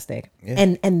enthusiastic.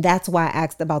 Yeah. And that's why I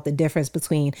asked about the difference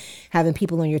between having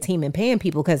people on your team and paying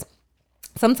people, because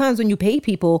sometimes when you pay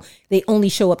people, they only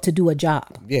show up to do a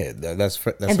job. Yeah, that's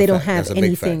and they don't have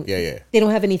anything. Yeah. They don't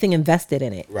have anything invested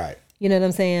in it. Right. You know what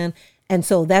I'm saying? And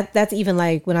so that's even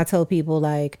like when I tell people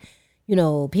like, you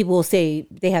know, people will say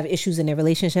they have issues in their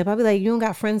relationship. I'll be like, you don't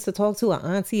got friends to talk to, an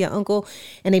auntie, an uncle?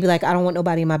 And they be like, I don't want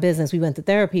nobody in my business. We went to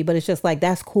therapy. But it's just like,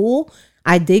 that's cool.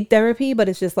 I dig therapy, but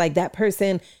it's just like that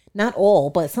person, not all,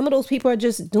 but some of those people are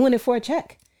just doing it for a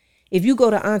check. If you go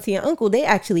to auntie and uncle, they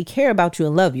actually care about you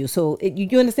and love you. So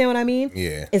you understand what I mean?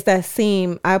 Yeah. It's that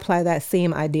same, I apply that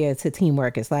same idea to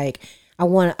teamwork. It's like, I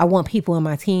want people in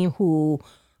my team who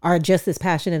are just as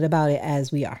passionate about it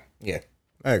as we are. Yeah.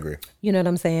 I agree. You know what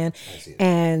I'm saying?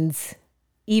 And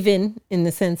even in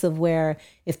the sense of where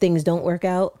if things don't work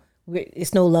out,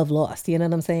 it's no love lost. You know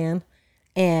what I'm saying?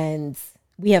 And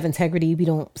we have integrity. We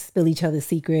don't spill each other's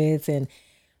secrets. And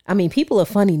I mean, people are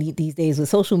funny these days with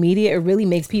social media. It really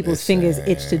makes people's fingers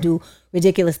itch to do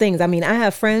ridiculous things. I mean, I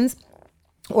have friends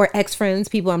or ex-friends,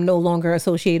 people I'm no longer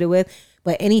associated with,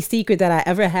 but any secret that I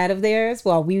ever had of theirs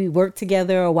while we worked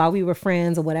together or while we were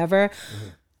friends or whatever,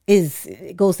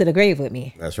 it goes to the grave with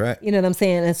me. That's right. You know what I'm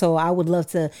saying? And so I would love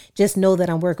to just know that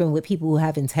I'm working with people who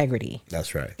have integrity.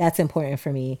 That's right. That's important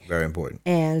for me. Very important.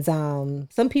 And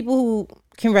some people who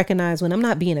can recognize when I'm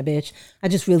not being a bitch, I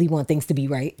just really want things to be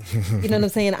right. You know what I'm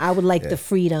saying? I would like the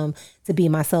freedom to be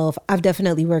myself. I've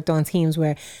definitely worked on teams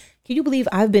where, can you believe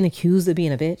I've been accused of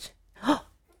being a bitch?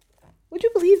 Would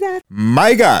you believe that?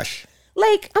 My gosh.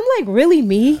 Like, I'm like, really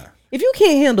me? If you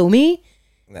can't handle me,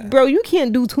 bro, you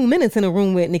can't do 2 minutes in a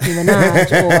room with Nicki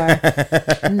Minaj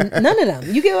or none of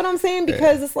them. You get what I'm saying?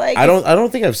 Because it's like I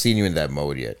don't think I've seen you in that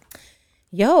mode yet.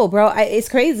 Yo, bro, it's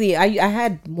crazy. I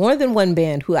had more than one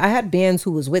band I had bands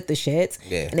who was with the shits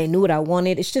and they knew what I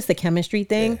wanted. It's just a chemistry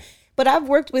thing. But I've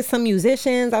worked with some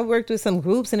musicians. I've worked with some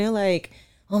groups, and they're like,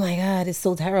 oh my God, it's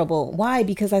so terrible. Why?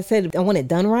 Because I said I want it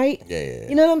done right. Yeah.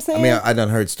 You know what I'm saying? I mean, I done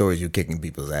heard stories you kicking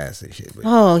people's ass and shit. But.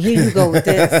 Oh, here you go with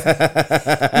this.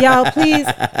 Y'all, please.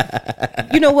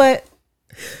 You know what?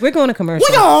 We're going to commercial.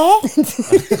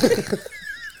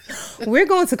 We're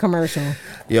going to commercial.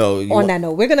 Yo, on that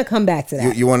note, we're going to come back to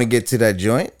that. You want to get to that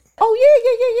joint?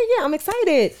 Oh, yeah. I'm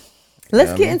excited.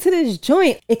 Let's get into this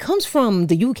joint. It comes from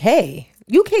the UK.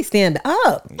 UK stand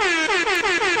up.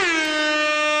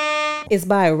 It's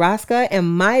by Raska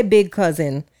and my big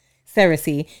cousin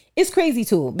Cersei. It's crazy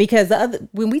too because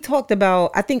when we talked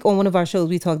about, I think on one of our shows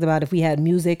we talked about if we had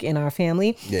music in our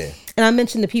family. Yeah. And I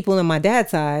mentioned the people on my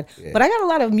dad's side, but I got a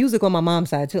lot of music on my mom's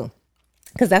side too.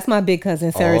 Because that's my big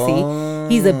cousin,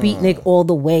 Cersei. He's a beatnik all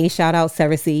the way. Shout out,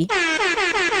 Cersei.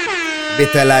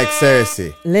 Bitter like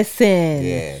Cersei. Listen.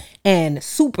 Yeah. And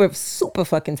super, super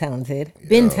fucking talented.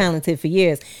 Been talented for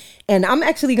years. And I'm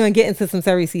actually going to get into some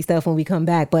Cersei stuff when we come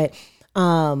back. But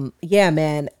yeah,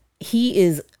 man, he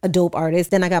is a dope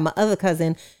artist. Then I got my other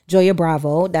cousin, Joya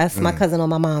Bravo. That's my cousin on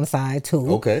my mom's side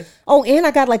too. Okay. Oh, and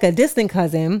I got like a distant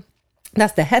cousin.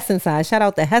 That's the Hessen side. Shout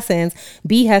out the Hessens.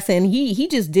 B Hessen. He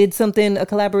just did a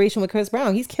collaboration with Chris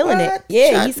Brown. He's killing it.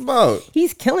 Yeah,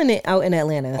 he's killing it out in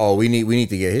Atlanta. Oh, we need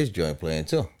to get his joint playing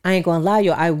too. I ain't gonna lie,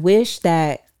 yo. I wish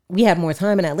that we had more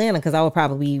time in Atlanta because I would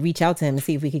probably reach out to him and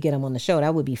see if we could get him on the show.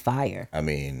 That would be fire. I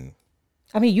mean,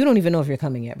 you don't even know if you're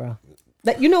coming yet, bro.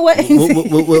 But you know what?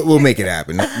 we'll make it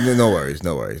happen. No worries.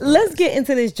 Let's get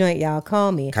into this joint, y'all.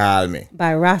 Call Me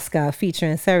by Raska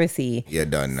featuring Cersei. You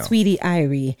done now. Sweetie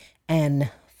Irie and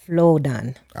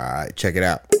Flodan. All right, check it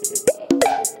out.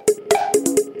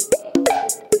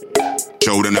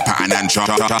 Show them the pattern and chop.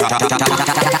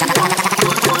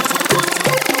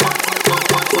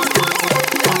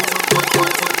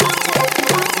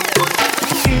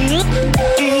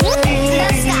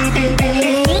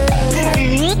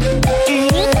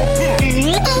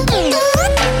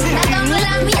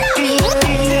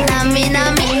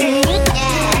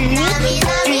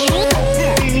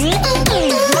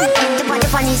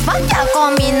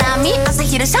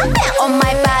シャンペン on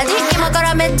my body 今か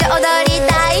らめっちゃ踊り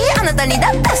たいあなたに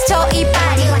だった超いいパ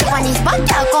ーティーティファニースポッ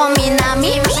トコンビナ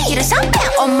ミ朝昼シャンペン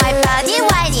on my body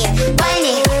ワイニーワイ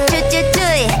ニーチュチュチュ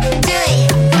イチュイ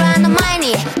フランの前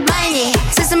に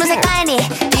進む世界に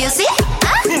Do you see?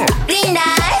 リンダイ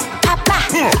パッパ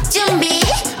準備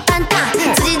パンタン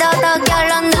辻堂東京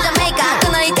ロンドンジャメイカ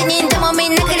この一人でもみ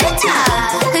んなくれちゃ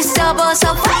う不死消防署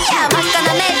ファイヤー真っ赤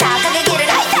なメーター掲げる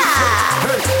ライター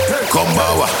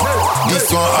Kombawa, this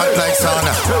one hot like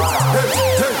sauna.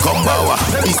 Kombawa,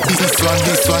 this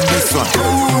one.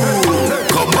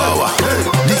 Kombawa,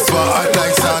 this one hot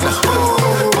like sauna.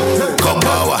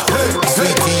 Kombawa,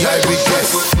 sweetie I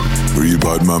request. Real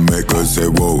bad man make us say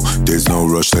whoa. There's no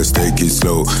rush, let's take it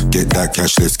slow. Get that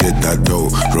cash, let's get that dough.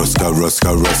 Ruska.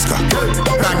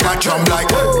 Bang that drum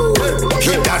like,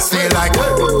 hit that snare like,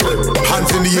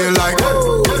 hands in the air like,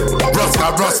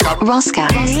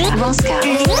 Ruska.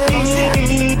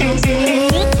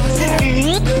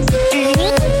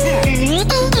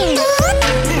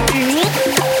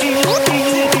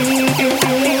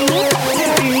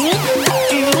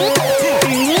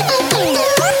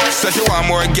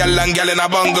 More gal and gal in a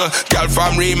bungle. Gal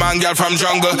from Riemann, gal from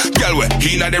jungle. Gal with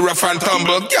inna the rough and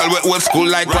tumble. Gal with old school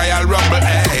like Royal Rumble.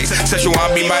 Hey, say she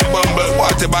want be my bumble.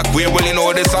 Water back way, well you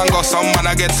know the song go. Some man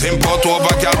I get simple to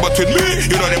over gal, but with me,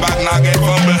 you know the back now get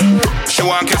fumble. She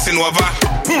want kissing over.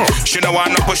 She don't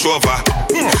want no push over.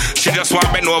 She just want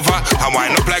bend over. I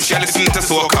wind up like she listen to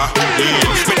soca.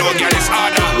 Me know gal is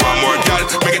harder. One more gal,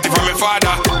 me get it from my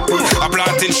father. A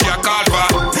planting she a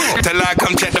carver. Tell her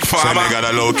come check the farmer. So they got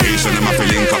a location, them a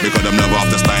feeling up because them love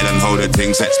off the style and how the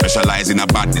thing set. Specialize in a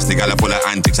badness, they got a full of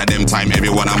antics. At them time,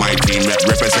 every one of my team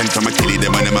represent from a killie,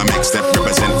 them and them a mix step.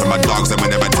 Represent from a dogs, them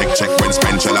and never take check. When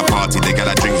spend chill a party, they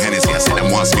gotta drink Hennessy. I see them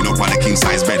once skin up on a king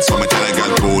size bed. So me tell a girl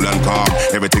cool and calm.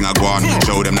 Everything I go on,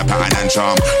 show them the pattern and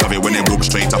charm. Love it when they book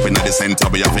straight up in the center.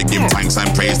 But you have to give thanks and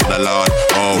praise to the Lord.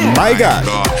 Oh my God.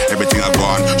 Everything I go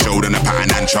on, show them the pattern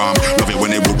and charm. Love it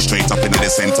when they book straight up in the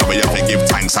center. But you have to give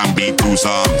thanks and beat two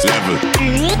songs. Level.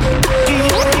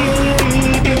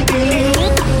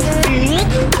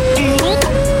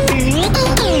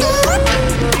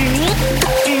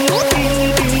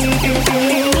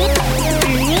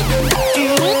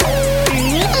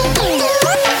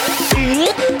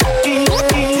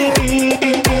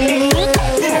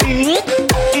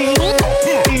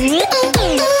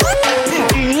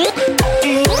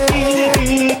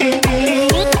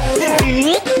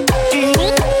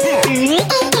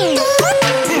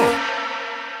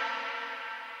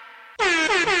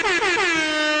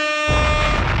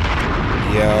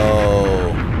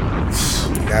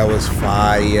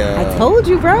 Fire. I told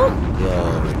you, bro.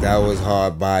 Yo, that was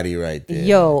hard body right there.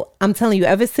 Yo, I'm telling you,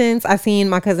 ever since I seen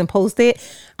my cousin post it,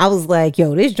 I was like,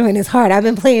 yo, this joint is hard. I've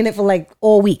been playing it for like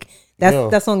all week.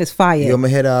 That song is fire. Yo, my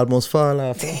head almost fall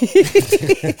off.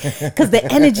 Because the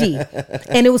energy.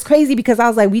 And it was crazy because I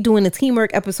was like, we doing a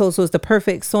teamwork episode, so it's the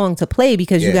perfect song to play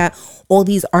because you got all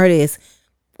these artists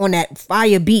on that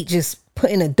fire beat just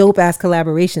putting a dope ass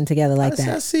collaboration together like I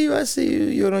that. see you.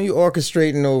 You know, you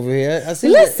orchestrating over here. I see.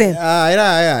 Listen. All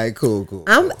right. Cool.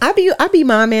 I be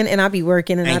momming and I be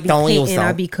working and I be Antonio painting, I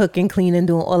Song. be cooking, cleaning,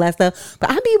 doing all that stuff. But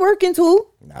I be working too.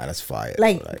 Nah, that's fire.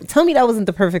 Like, tell me that wasn't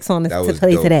the perfect song that to was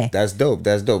play dope. today. That's dope.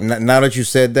 Now that you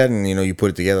said that and, you know, you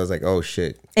put it together, I was like, oh,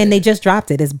 shit. And they just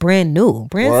dropped it. It's brand new.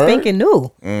 Brand Word? spanking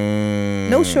new.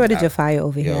 No shortage of fire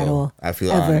over here at all. I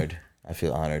feel Ever.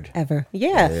 honored. Ever.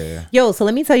 Yeah. Yeah. Yo, so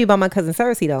let me tell you about my cousin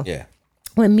Cersei though. Yeah.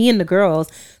 When me and the girls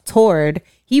toured,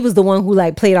 he was the one who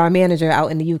like played our manager out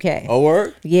in the UK. Oh,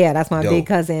 word? Yeah, that's my Dope. big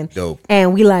cousin. Dope.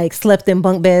 And we like slept in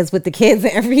bunk beds with the kids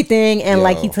and everything. And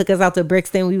like Yo. he took us out to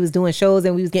Brixton. We was doing shows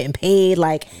and we was getting paid.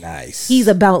 Like Nice. he's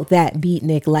about that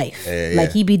beatnik life. Yeah, like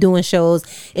yeah. he be doing shows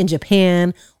in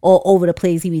Japan, all over the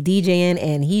place. He be DJing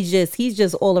and he's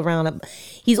just all around.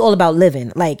 He's all about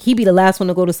living. Like he be the last one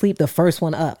to go to sleep, the first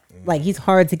one up. Like he's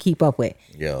hard to keep up with.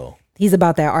 Yo. He's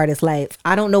about that artist life.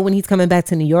 I don't know when he's coming back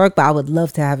to New York, but I would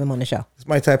love to have him on the show. It's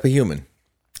my type of human.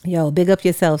 Yo, big up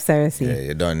yourself, Cersei. Yeah,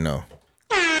 you don't know.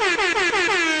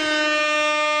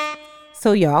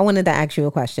 So, yo, I wanted to ask you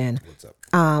a question. What's up?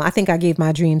 I think I gave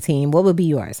my dream team. What would be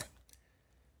yours?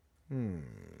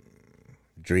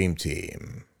 Dream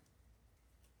team.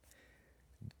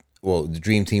 Well, the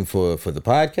dream team for the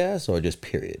podcast or just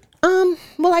period?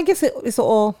 Well, I guess it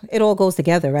all goes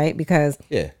together, right? Because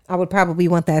Yeah. I would probably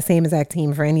want that same exact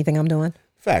team for anything I'm doing.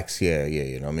 Facts. Yeah.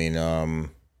 You know, I mean,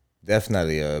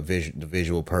 definitely the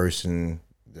visual person,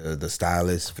 the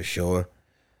stylist for sure.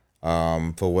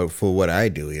 For what I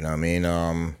do, you know what I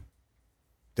mean?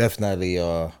 Definitely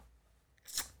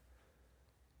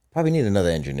probably need another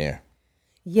engineer.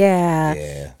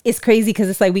 Yeah. It's crazy because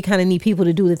it's like we kind of need people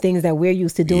to do the things that we're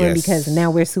used to doing Yes. because now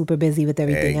we're super busy with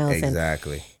everything else. And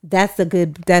Exactly. that's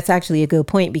actually a good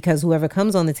point because whoever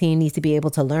comes on the team needs to be able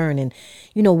to learn and,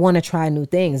 you know, want to try new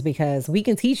things because we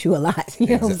can teach you a lot. You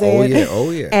know what I'm saying?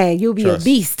 Oh yeah. And you'll be Trust. a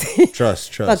beast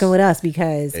Trust. fucking with us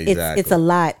because it's Exactly. a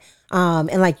lot.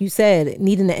 And like you said,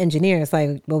 needing an engineer, it's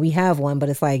like, well, we have one, but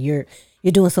it's like you're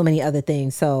doing so many other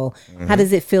things. So how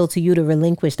does it feel to you to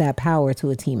relinquish that power to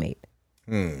a teammate?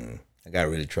 I gotta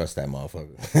really trust that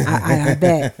motherfucker. I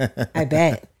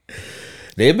bet.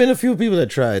 There have been a few people that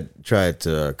tried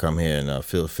to come here and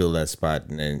fill that spot,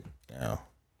 and then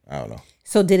I don't know.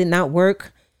 So did it not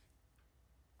work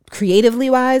creatively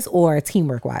wise or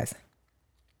teamwork wise?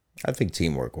 I think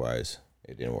teamwork wise,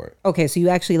 it didn't work. Okay, so you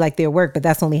actually like their work, but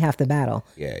that's only half the battle.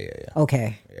 Yeah.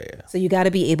 Okay. So you got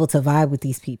to be able to vibe with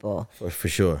these people. For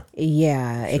sure.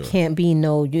 Yeah, it can't be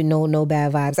no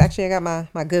bad vibes. Actually, I got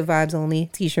my good vibes only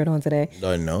t-shirt on today.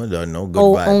 Don't know. Good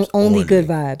vibes. Only good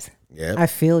vibes. Yeah. I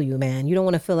feel you, man. You don't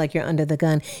want to feel like you're under the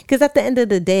gun because at the end of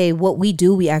the day, what we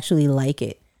do, we actually like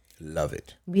it. Love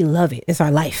it. We love it. It's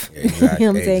our life. Exactly,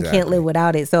 You know what I'm saying? Can't live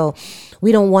without it. So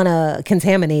we don't want to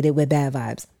contaminate it with bad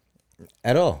vibes.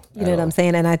 At all. You know what I'm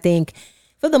saying? And I think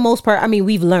for the most part, I mean,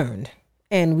 we've learned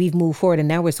and we've moved forward and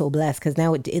now we're so blessed because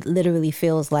now it literally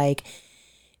feels like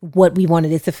what we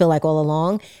wanted it to feel like all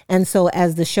along. And so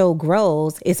as the show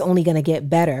grows, it's only going to get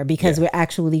better because we're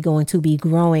actually going to be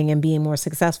growing and being more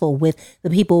successful with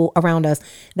the people around us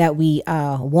that we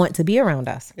want to be around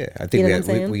us. Yeah, I think You know what I'm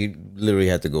saying? we literally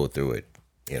had to go through it.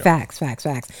 You know? Facts.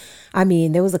 I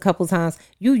mean, there was a couple times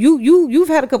you've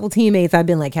had a couple teammates I've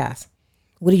been like, Cass,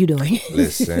 what are you doing?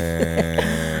 Listen,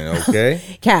 okay.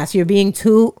 Cass, you're being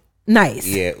too nice.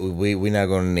 Yeah, we're not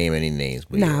gonna name any names.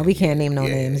 But Nah, yeah, we can't name no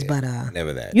yeah, names, yeah. but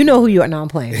Never that. you know who you are. No, I'm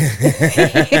playing.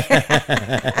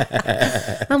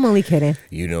 I'm only kidding.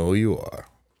 You know who you are.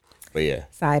 But yeah,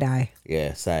 Side eye.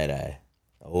 yeah, side eye,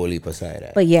 a whole heap of side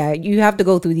eye. But yeah, you have to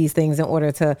go through these things in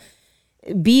order to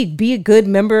be a good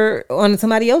member on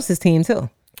somebody else's team too.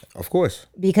 Of course.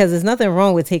 Because there's nothing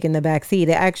wrong with taking the back seat.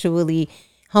 It actually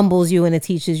humbles you and it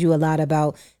teaches you a lot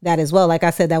about that as well. Like I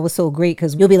said, that was so great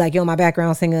because you'll be like, yo, my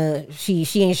background singer, she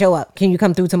ain't show up. Can you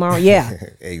come through tomorrow? Yeah.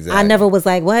 Exactly. I never was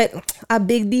like, what? A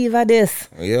big diva this.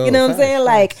 Yo, you know what I'm facts, saying?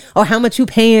 Like, or how much you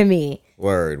paying me?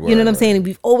 Word. You know what I'm saying?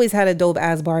 We've always had a dope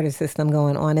ass barter system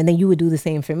going on. And then you would do the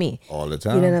same for me. All the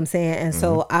time. You know what I'm saying? And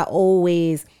so I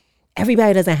always,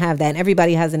 everybody doesn't have that. And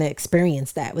everybody hasn't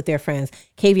experienced that with their friends.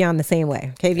 Kavion the same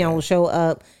way. Kavion will show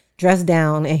up, dress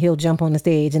down, and he'll jump on the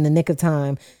stage in the nick of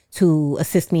time to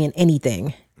assist me in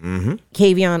anything.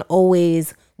 Kavion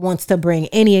always wants to bring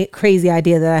any crazy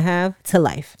idea that I have to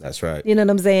life. That's right. You know what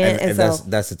I'm saying? And so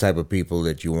that's the type of people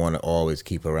that you want to always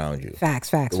keep around you. facts.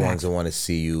 The ones that want to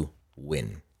see you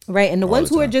win. Right. And the ones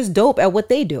the who are time. just dope at what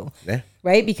they do. Yeah.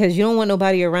 Right. Because you don't want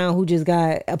nobody around who just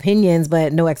got opinions,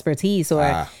 but no expertise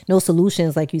or no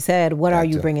solutions. Like you said, what are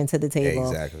you too. bringing to the table?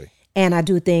 Exactly. And I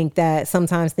do think that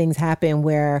sometimes things happen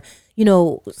where, you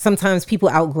know, sometimes people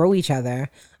outgrow each other,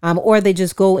 or they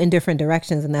just go in different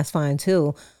directions, and that's fine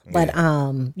too. But,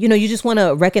 you know, you just want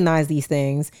to recognize these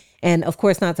things. And of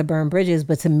course, not to burn bridges,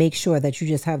 but to make sure that you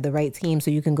just have the right team so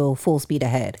you can go full speed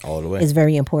ahead. All the way. Is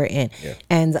very important. Yeah.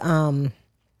 And,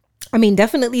 I mean,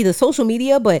 definitely the social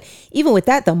media, but even with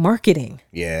that, the marketing.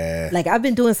 Yeah. Like I've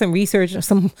been doing some research,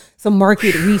 some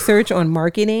market research on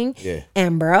marketing. Yeah.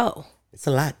 And bro, It's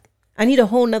a lot. I need a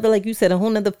whole nother, like you said, a whole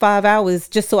nother 5 hours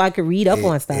just so I could read up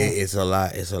on stuff. It's a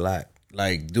lot. It's a lot.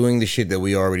 Like doing the shit that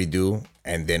we already do,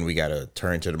 and then we gotta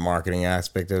turn to the marketing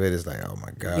aspect of it. It's like, oh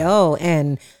my God. Yo,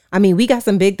 and I mean, we got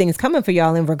some big things coming for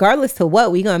y'all, and regardless to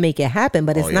what, we gonna make it happen,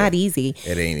 but it's not easy.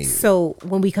 It ain't easy. So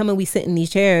when we come and we sit in these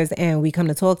chairs and we come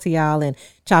to talk to y'all and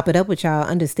chop it up with y'all,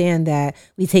 understand that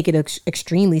we take it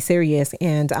extremely serious,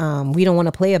 and we don't want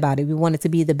to play about it. We want it to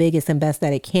be the biggest and best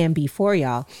that it can be for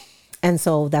y'all. And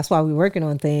so that's why we're working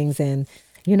on things. And,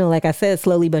 you know, like I said,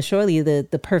 slowly but surely,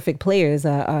 the perfect players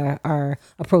are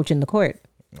approaching the court.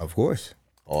 Of course.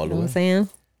 All You the know what I'm way. saying?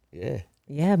 Yeah.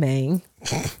 Yeah, man.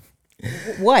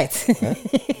 What?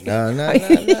 No.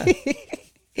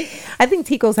 I think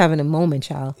Tico's having a moment,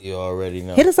 y'all. You already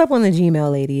know. Hit us up on the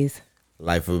Gmail, ladies.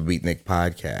 Life of a Beatnik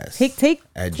podcast. Take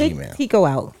at take Gmail. Tico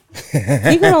out.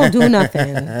 Tico don't do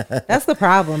nothing. That's the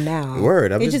problem now.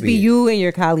 Word, I'm It just just be being- you and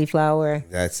your cauliflower.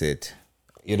 That's it.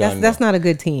 You don't That's not a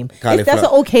good team. That's an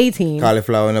Cauliflower. okay team.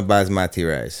 cauliflower and a basmati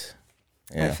rice.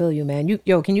 I Yeah. feel you, man.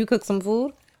 Can you cook some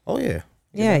food? Oh yeah.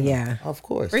 Yeah. Of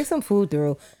course. Bring some food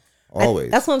through.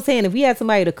 Always. That's what I'm saying. If we had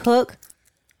somebody to cook,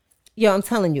 I'm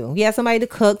telling you, we had somebody to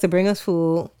cook to bring us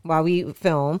food while we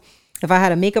film. If I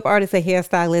had a makeup artist, a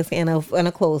hairstylist, and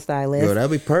a clothes stylist, Yo, that'd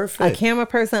be a perfect. camera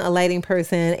person, a lighting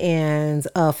person, and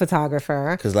a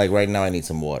photographer, Cause like right now I need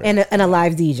some water. and a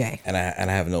live DJ. And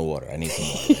I have no water. I need some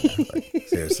water. Right now. Like,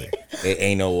 seriously. There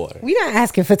ain't no water. We're not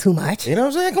asking for too much. You know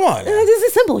what I'm saying? Come on. now. This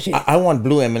is simple shit. I want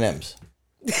blue M&Ms.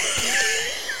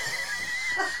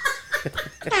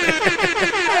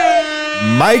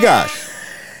 My gosh.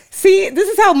 See, this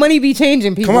is how money be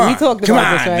changing people. Come on. We talked Come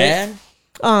about on, this, right? man.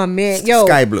 Oh man, yo,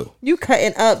 Sky blue. you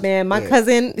cutting up, man. My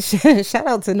cousin, shout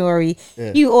out to Nori.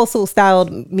 He also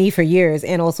styled me for years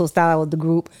and also styled the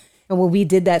group. And when we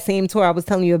did that same tour I was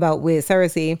telling you about with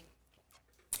Cersei,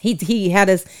 he had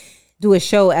us do a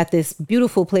show at this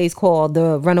beautiful place called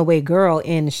The Runaway Girl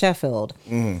in Sheffield.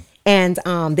 And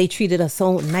they treated us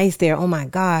so nice there. Oh my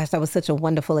gosh, that was such a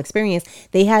wonderful experience.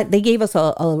 They gave us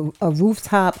a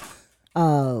rooftop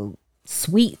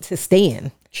suite to stay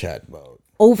in Chat about.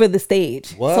 over the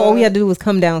stage. What? So all we had to do was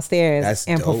come downstairs That's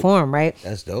and dope. perform, right?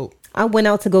 That's dope. I went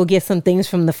out to go get some things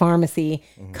from the pharmacy,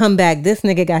 come back, this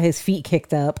nigga got his feet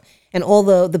kicked up. And all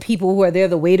the people who are there,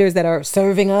 the waiters that are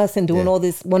serving us and doing all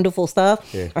this wonderful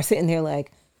stuff, are sitting there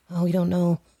like, oh, we don't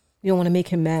know. We don't want to make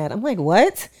him mad. I'm like,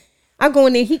 what? I go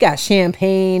in there, he got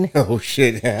champagne. Oh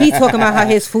shit. He talking about how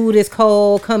his food is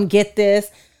cold. Come get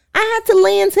this. I had to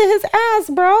lay into his ass,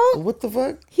 bro. What the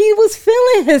fuck? He was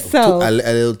feeling himself. A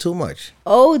little too much.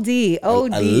 OD.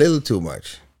 A little too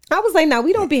much. I was like, no,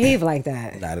 we don't behave like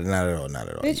that. Not at all. Not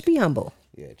at all. Bitch, be humble.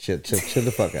 Yeah, chill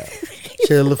the fuck out.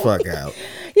 Chill the fuck out.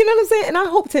 You know what I'm saying? And I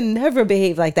hope to never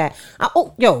behave like that.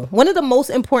 One of the most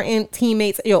important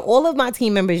teammates, all of my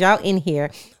team members, y'all in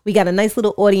here. We got a nice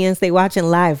little audience. They watching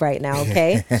live right now,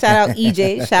 okay? Shout out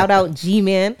EJ. Shout out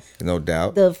G-Man. No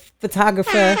doubt. The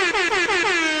photographer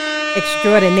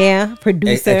extraordinaire,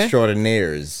 producer,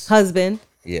 Extraordinaires. husband,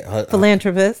 Yeah.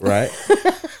 philanthropist. Right.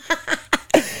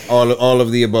 all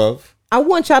of the above. I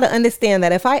want y'all to understand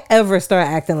that if I ever start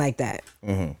acting like that,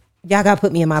 y'all got to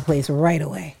put me in my place right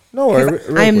away. No worry.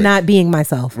 'Cause I am not being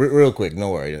myself. Real quick.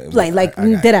 No worry. Like,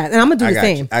 I got did I? And I'm going to do the got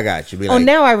same. you. I got you. Be Oh, like,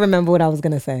 now I remember what I was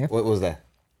going to say. what was that?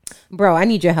 Bro, I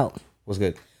need your help. What's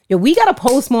good? Yo, we got to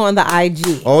post more on the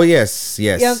IG. Oh yes,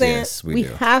 You know what I'm saying? yes. We do.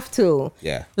 have to.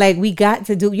 Yeah. Like, we got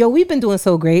to do. Yo, we've been doing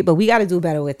so great, but we got to do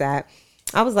better with that.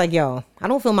 I was like, yo, I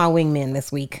don't feel my wingman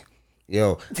this week.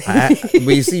 Yo, but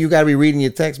you see, you gotta be reading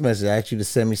your text message. I asked you to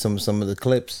send me some of the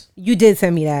clips. You did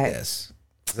send me that. Yes.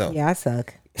 So Yeah, I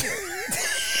suck.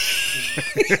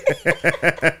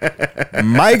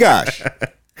 My gosh.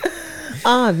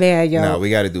 Oh, man, yo. no, we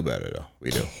got to do better though.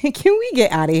 We do. Can we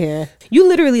get out of here? You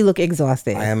literally look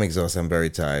exhausted. I am exhausted. I'm very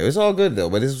tired. It's all good though.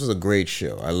 But this was a great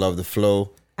show. I love the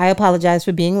flow. I apologize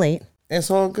for being late. It's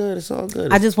all good. It's all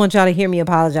good. I just want y'all to hear me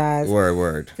apologize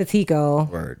word. to Tico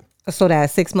Word. so that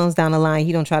 6 months down the line,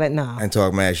 he don't try to, nah. And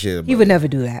talk mad shit about He would it. never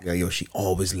do that. Yeah, yo, she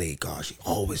always late, God. She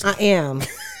always I late. am.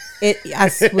 I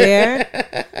swear,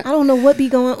 I don't know what be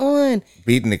going on.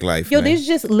 Beatnik life. Yo, man. there's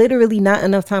just literally not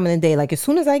enough time in the day. Like as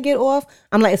soon as I get off,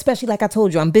 I'm like, especially like I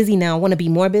told you, I'm busy now. I want to be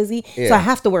more busy, so I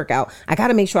have to work out. I got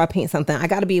to make sure I paint something. I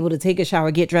got to be able to take a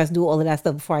shower, get dressed, do all of that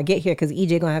stuff before I get here because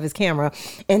EJ gonna have his camera,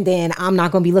 and then I'm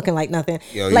not gonna be looking like nothing.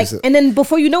 Yo, and then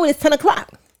before you know it, it's 10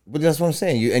 o'clock. But that's what I'm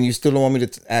saying. You still don't want me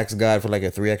to ask God for like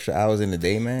 3 extra hours in the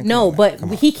day, man? No, but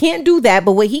he can't do that.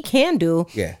 But what he can do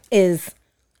is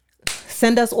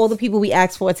send us all the people we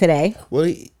asked for today. Well,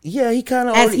 he kind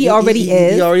of he already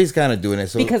is. He already is kind of doing it.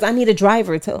 So because I need a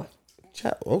driver too.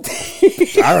 All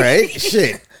right,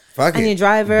 shit. Fuck it. I need a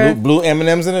driver. Blue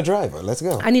M&Ms and a driver. Let's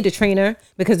go. I need a trainer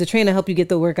because the trainer help you get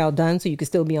the workout done so you can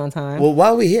still be on time. Well,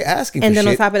 while we're here asking, and for then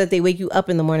shit, on top of that, they wake you up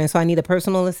in the morning. So I need a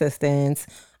personal assistant.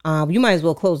 You might as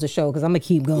well close the show because I'm gonna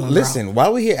keep going. Listen,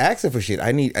 while we're here asking for shit,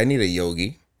 I need a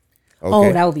yogi. Okay?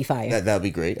 Oh, that would be fire. That would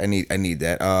be great. I need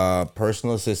that.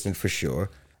 Personal assistant for sure.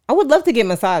 I would love to get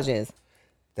massages.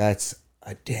 That's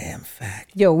a damn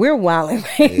fact. Yo, we're wilding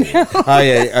right now. Oh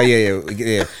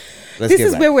yeah. This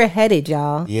is where we're headed,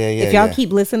 y'all. Yeah. If y'all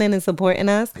keep listening and supporting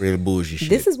us, real bougie shit.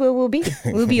 This is where we'll be.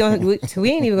 We'll be on. We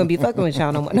ain't even gonna be fucking with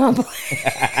y'all no more. No, I'm playing.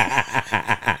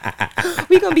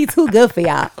 We gonna be too good for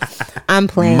y'all. I'm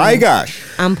playing. My gosh.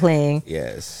 I'm playing.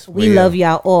 Yes. We love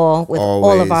y'all all with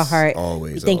all of our heart.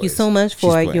 Always. Thank you so much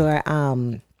for your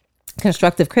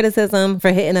constructive criticism,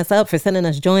 for hitting us up, for sending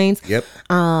us joins. Yep.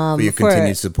 For your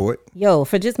continued support. Yo,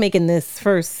 for just making this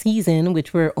first season,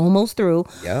 which we're almost through.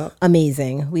 Yep.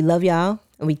 Amazing. We love y'all.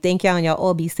 And we thank y'all, and y'all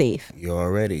all be safe. You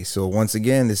already. So once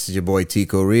again, this is your boy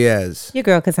Tico Riaz. Your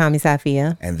girl Katami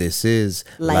Safia. And this is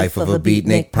Life of a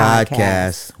Beatnik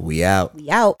podcast. We out.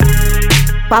 We out.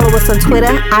 Follow us on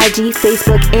Twitter, IG,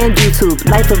 Facebook, and YouTube.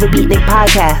 Life of a Beatnik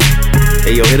podcast.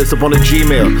 Hey, yo, hit us up on the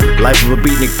Gmail. Life of a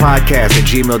Beatnik podcast at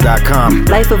gmail.com.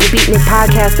 Life of a Beatnik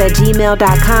podcast at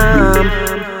gmail.com.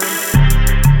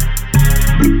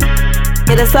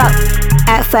 Hit us up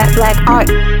at Fat Black Art,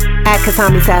 at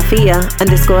Katami Safia _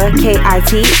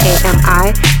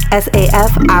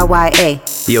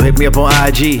 KITAMISAFIYA. Yo, hit me up on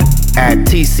IG at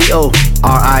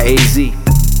TCORIAZ.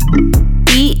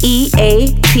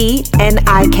 BEATNIK.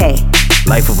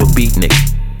 Life of a Beatnik.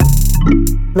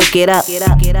 Look it up.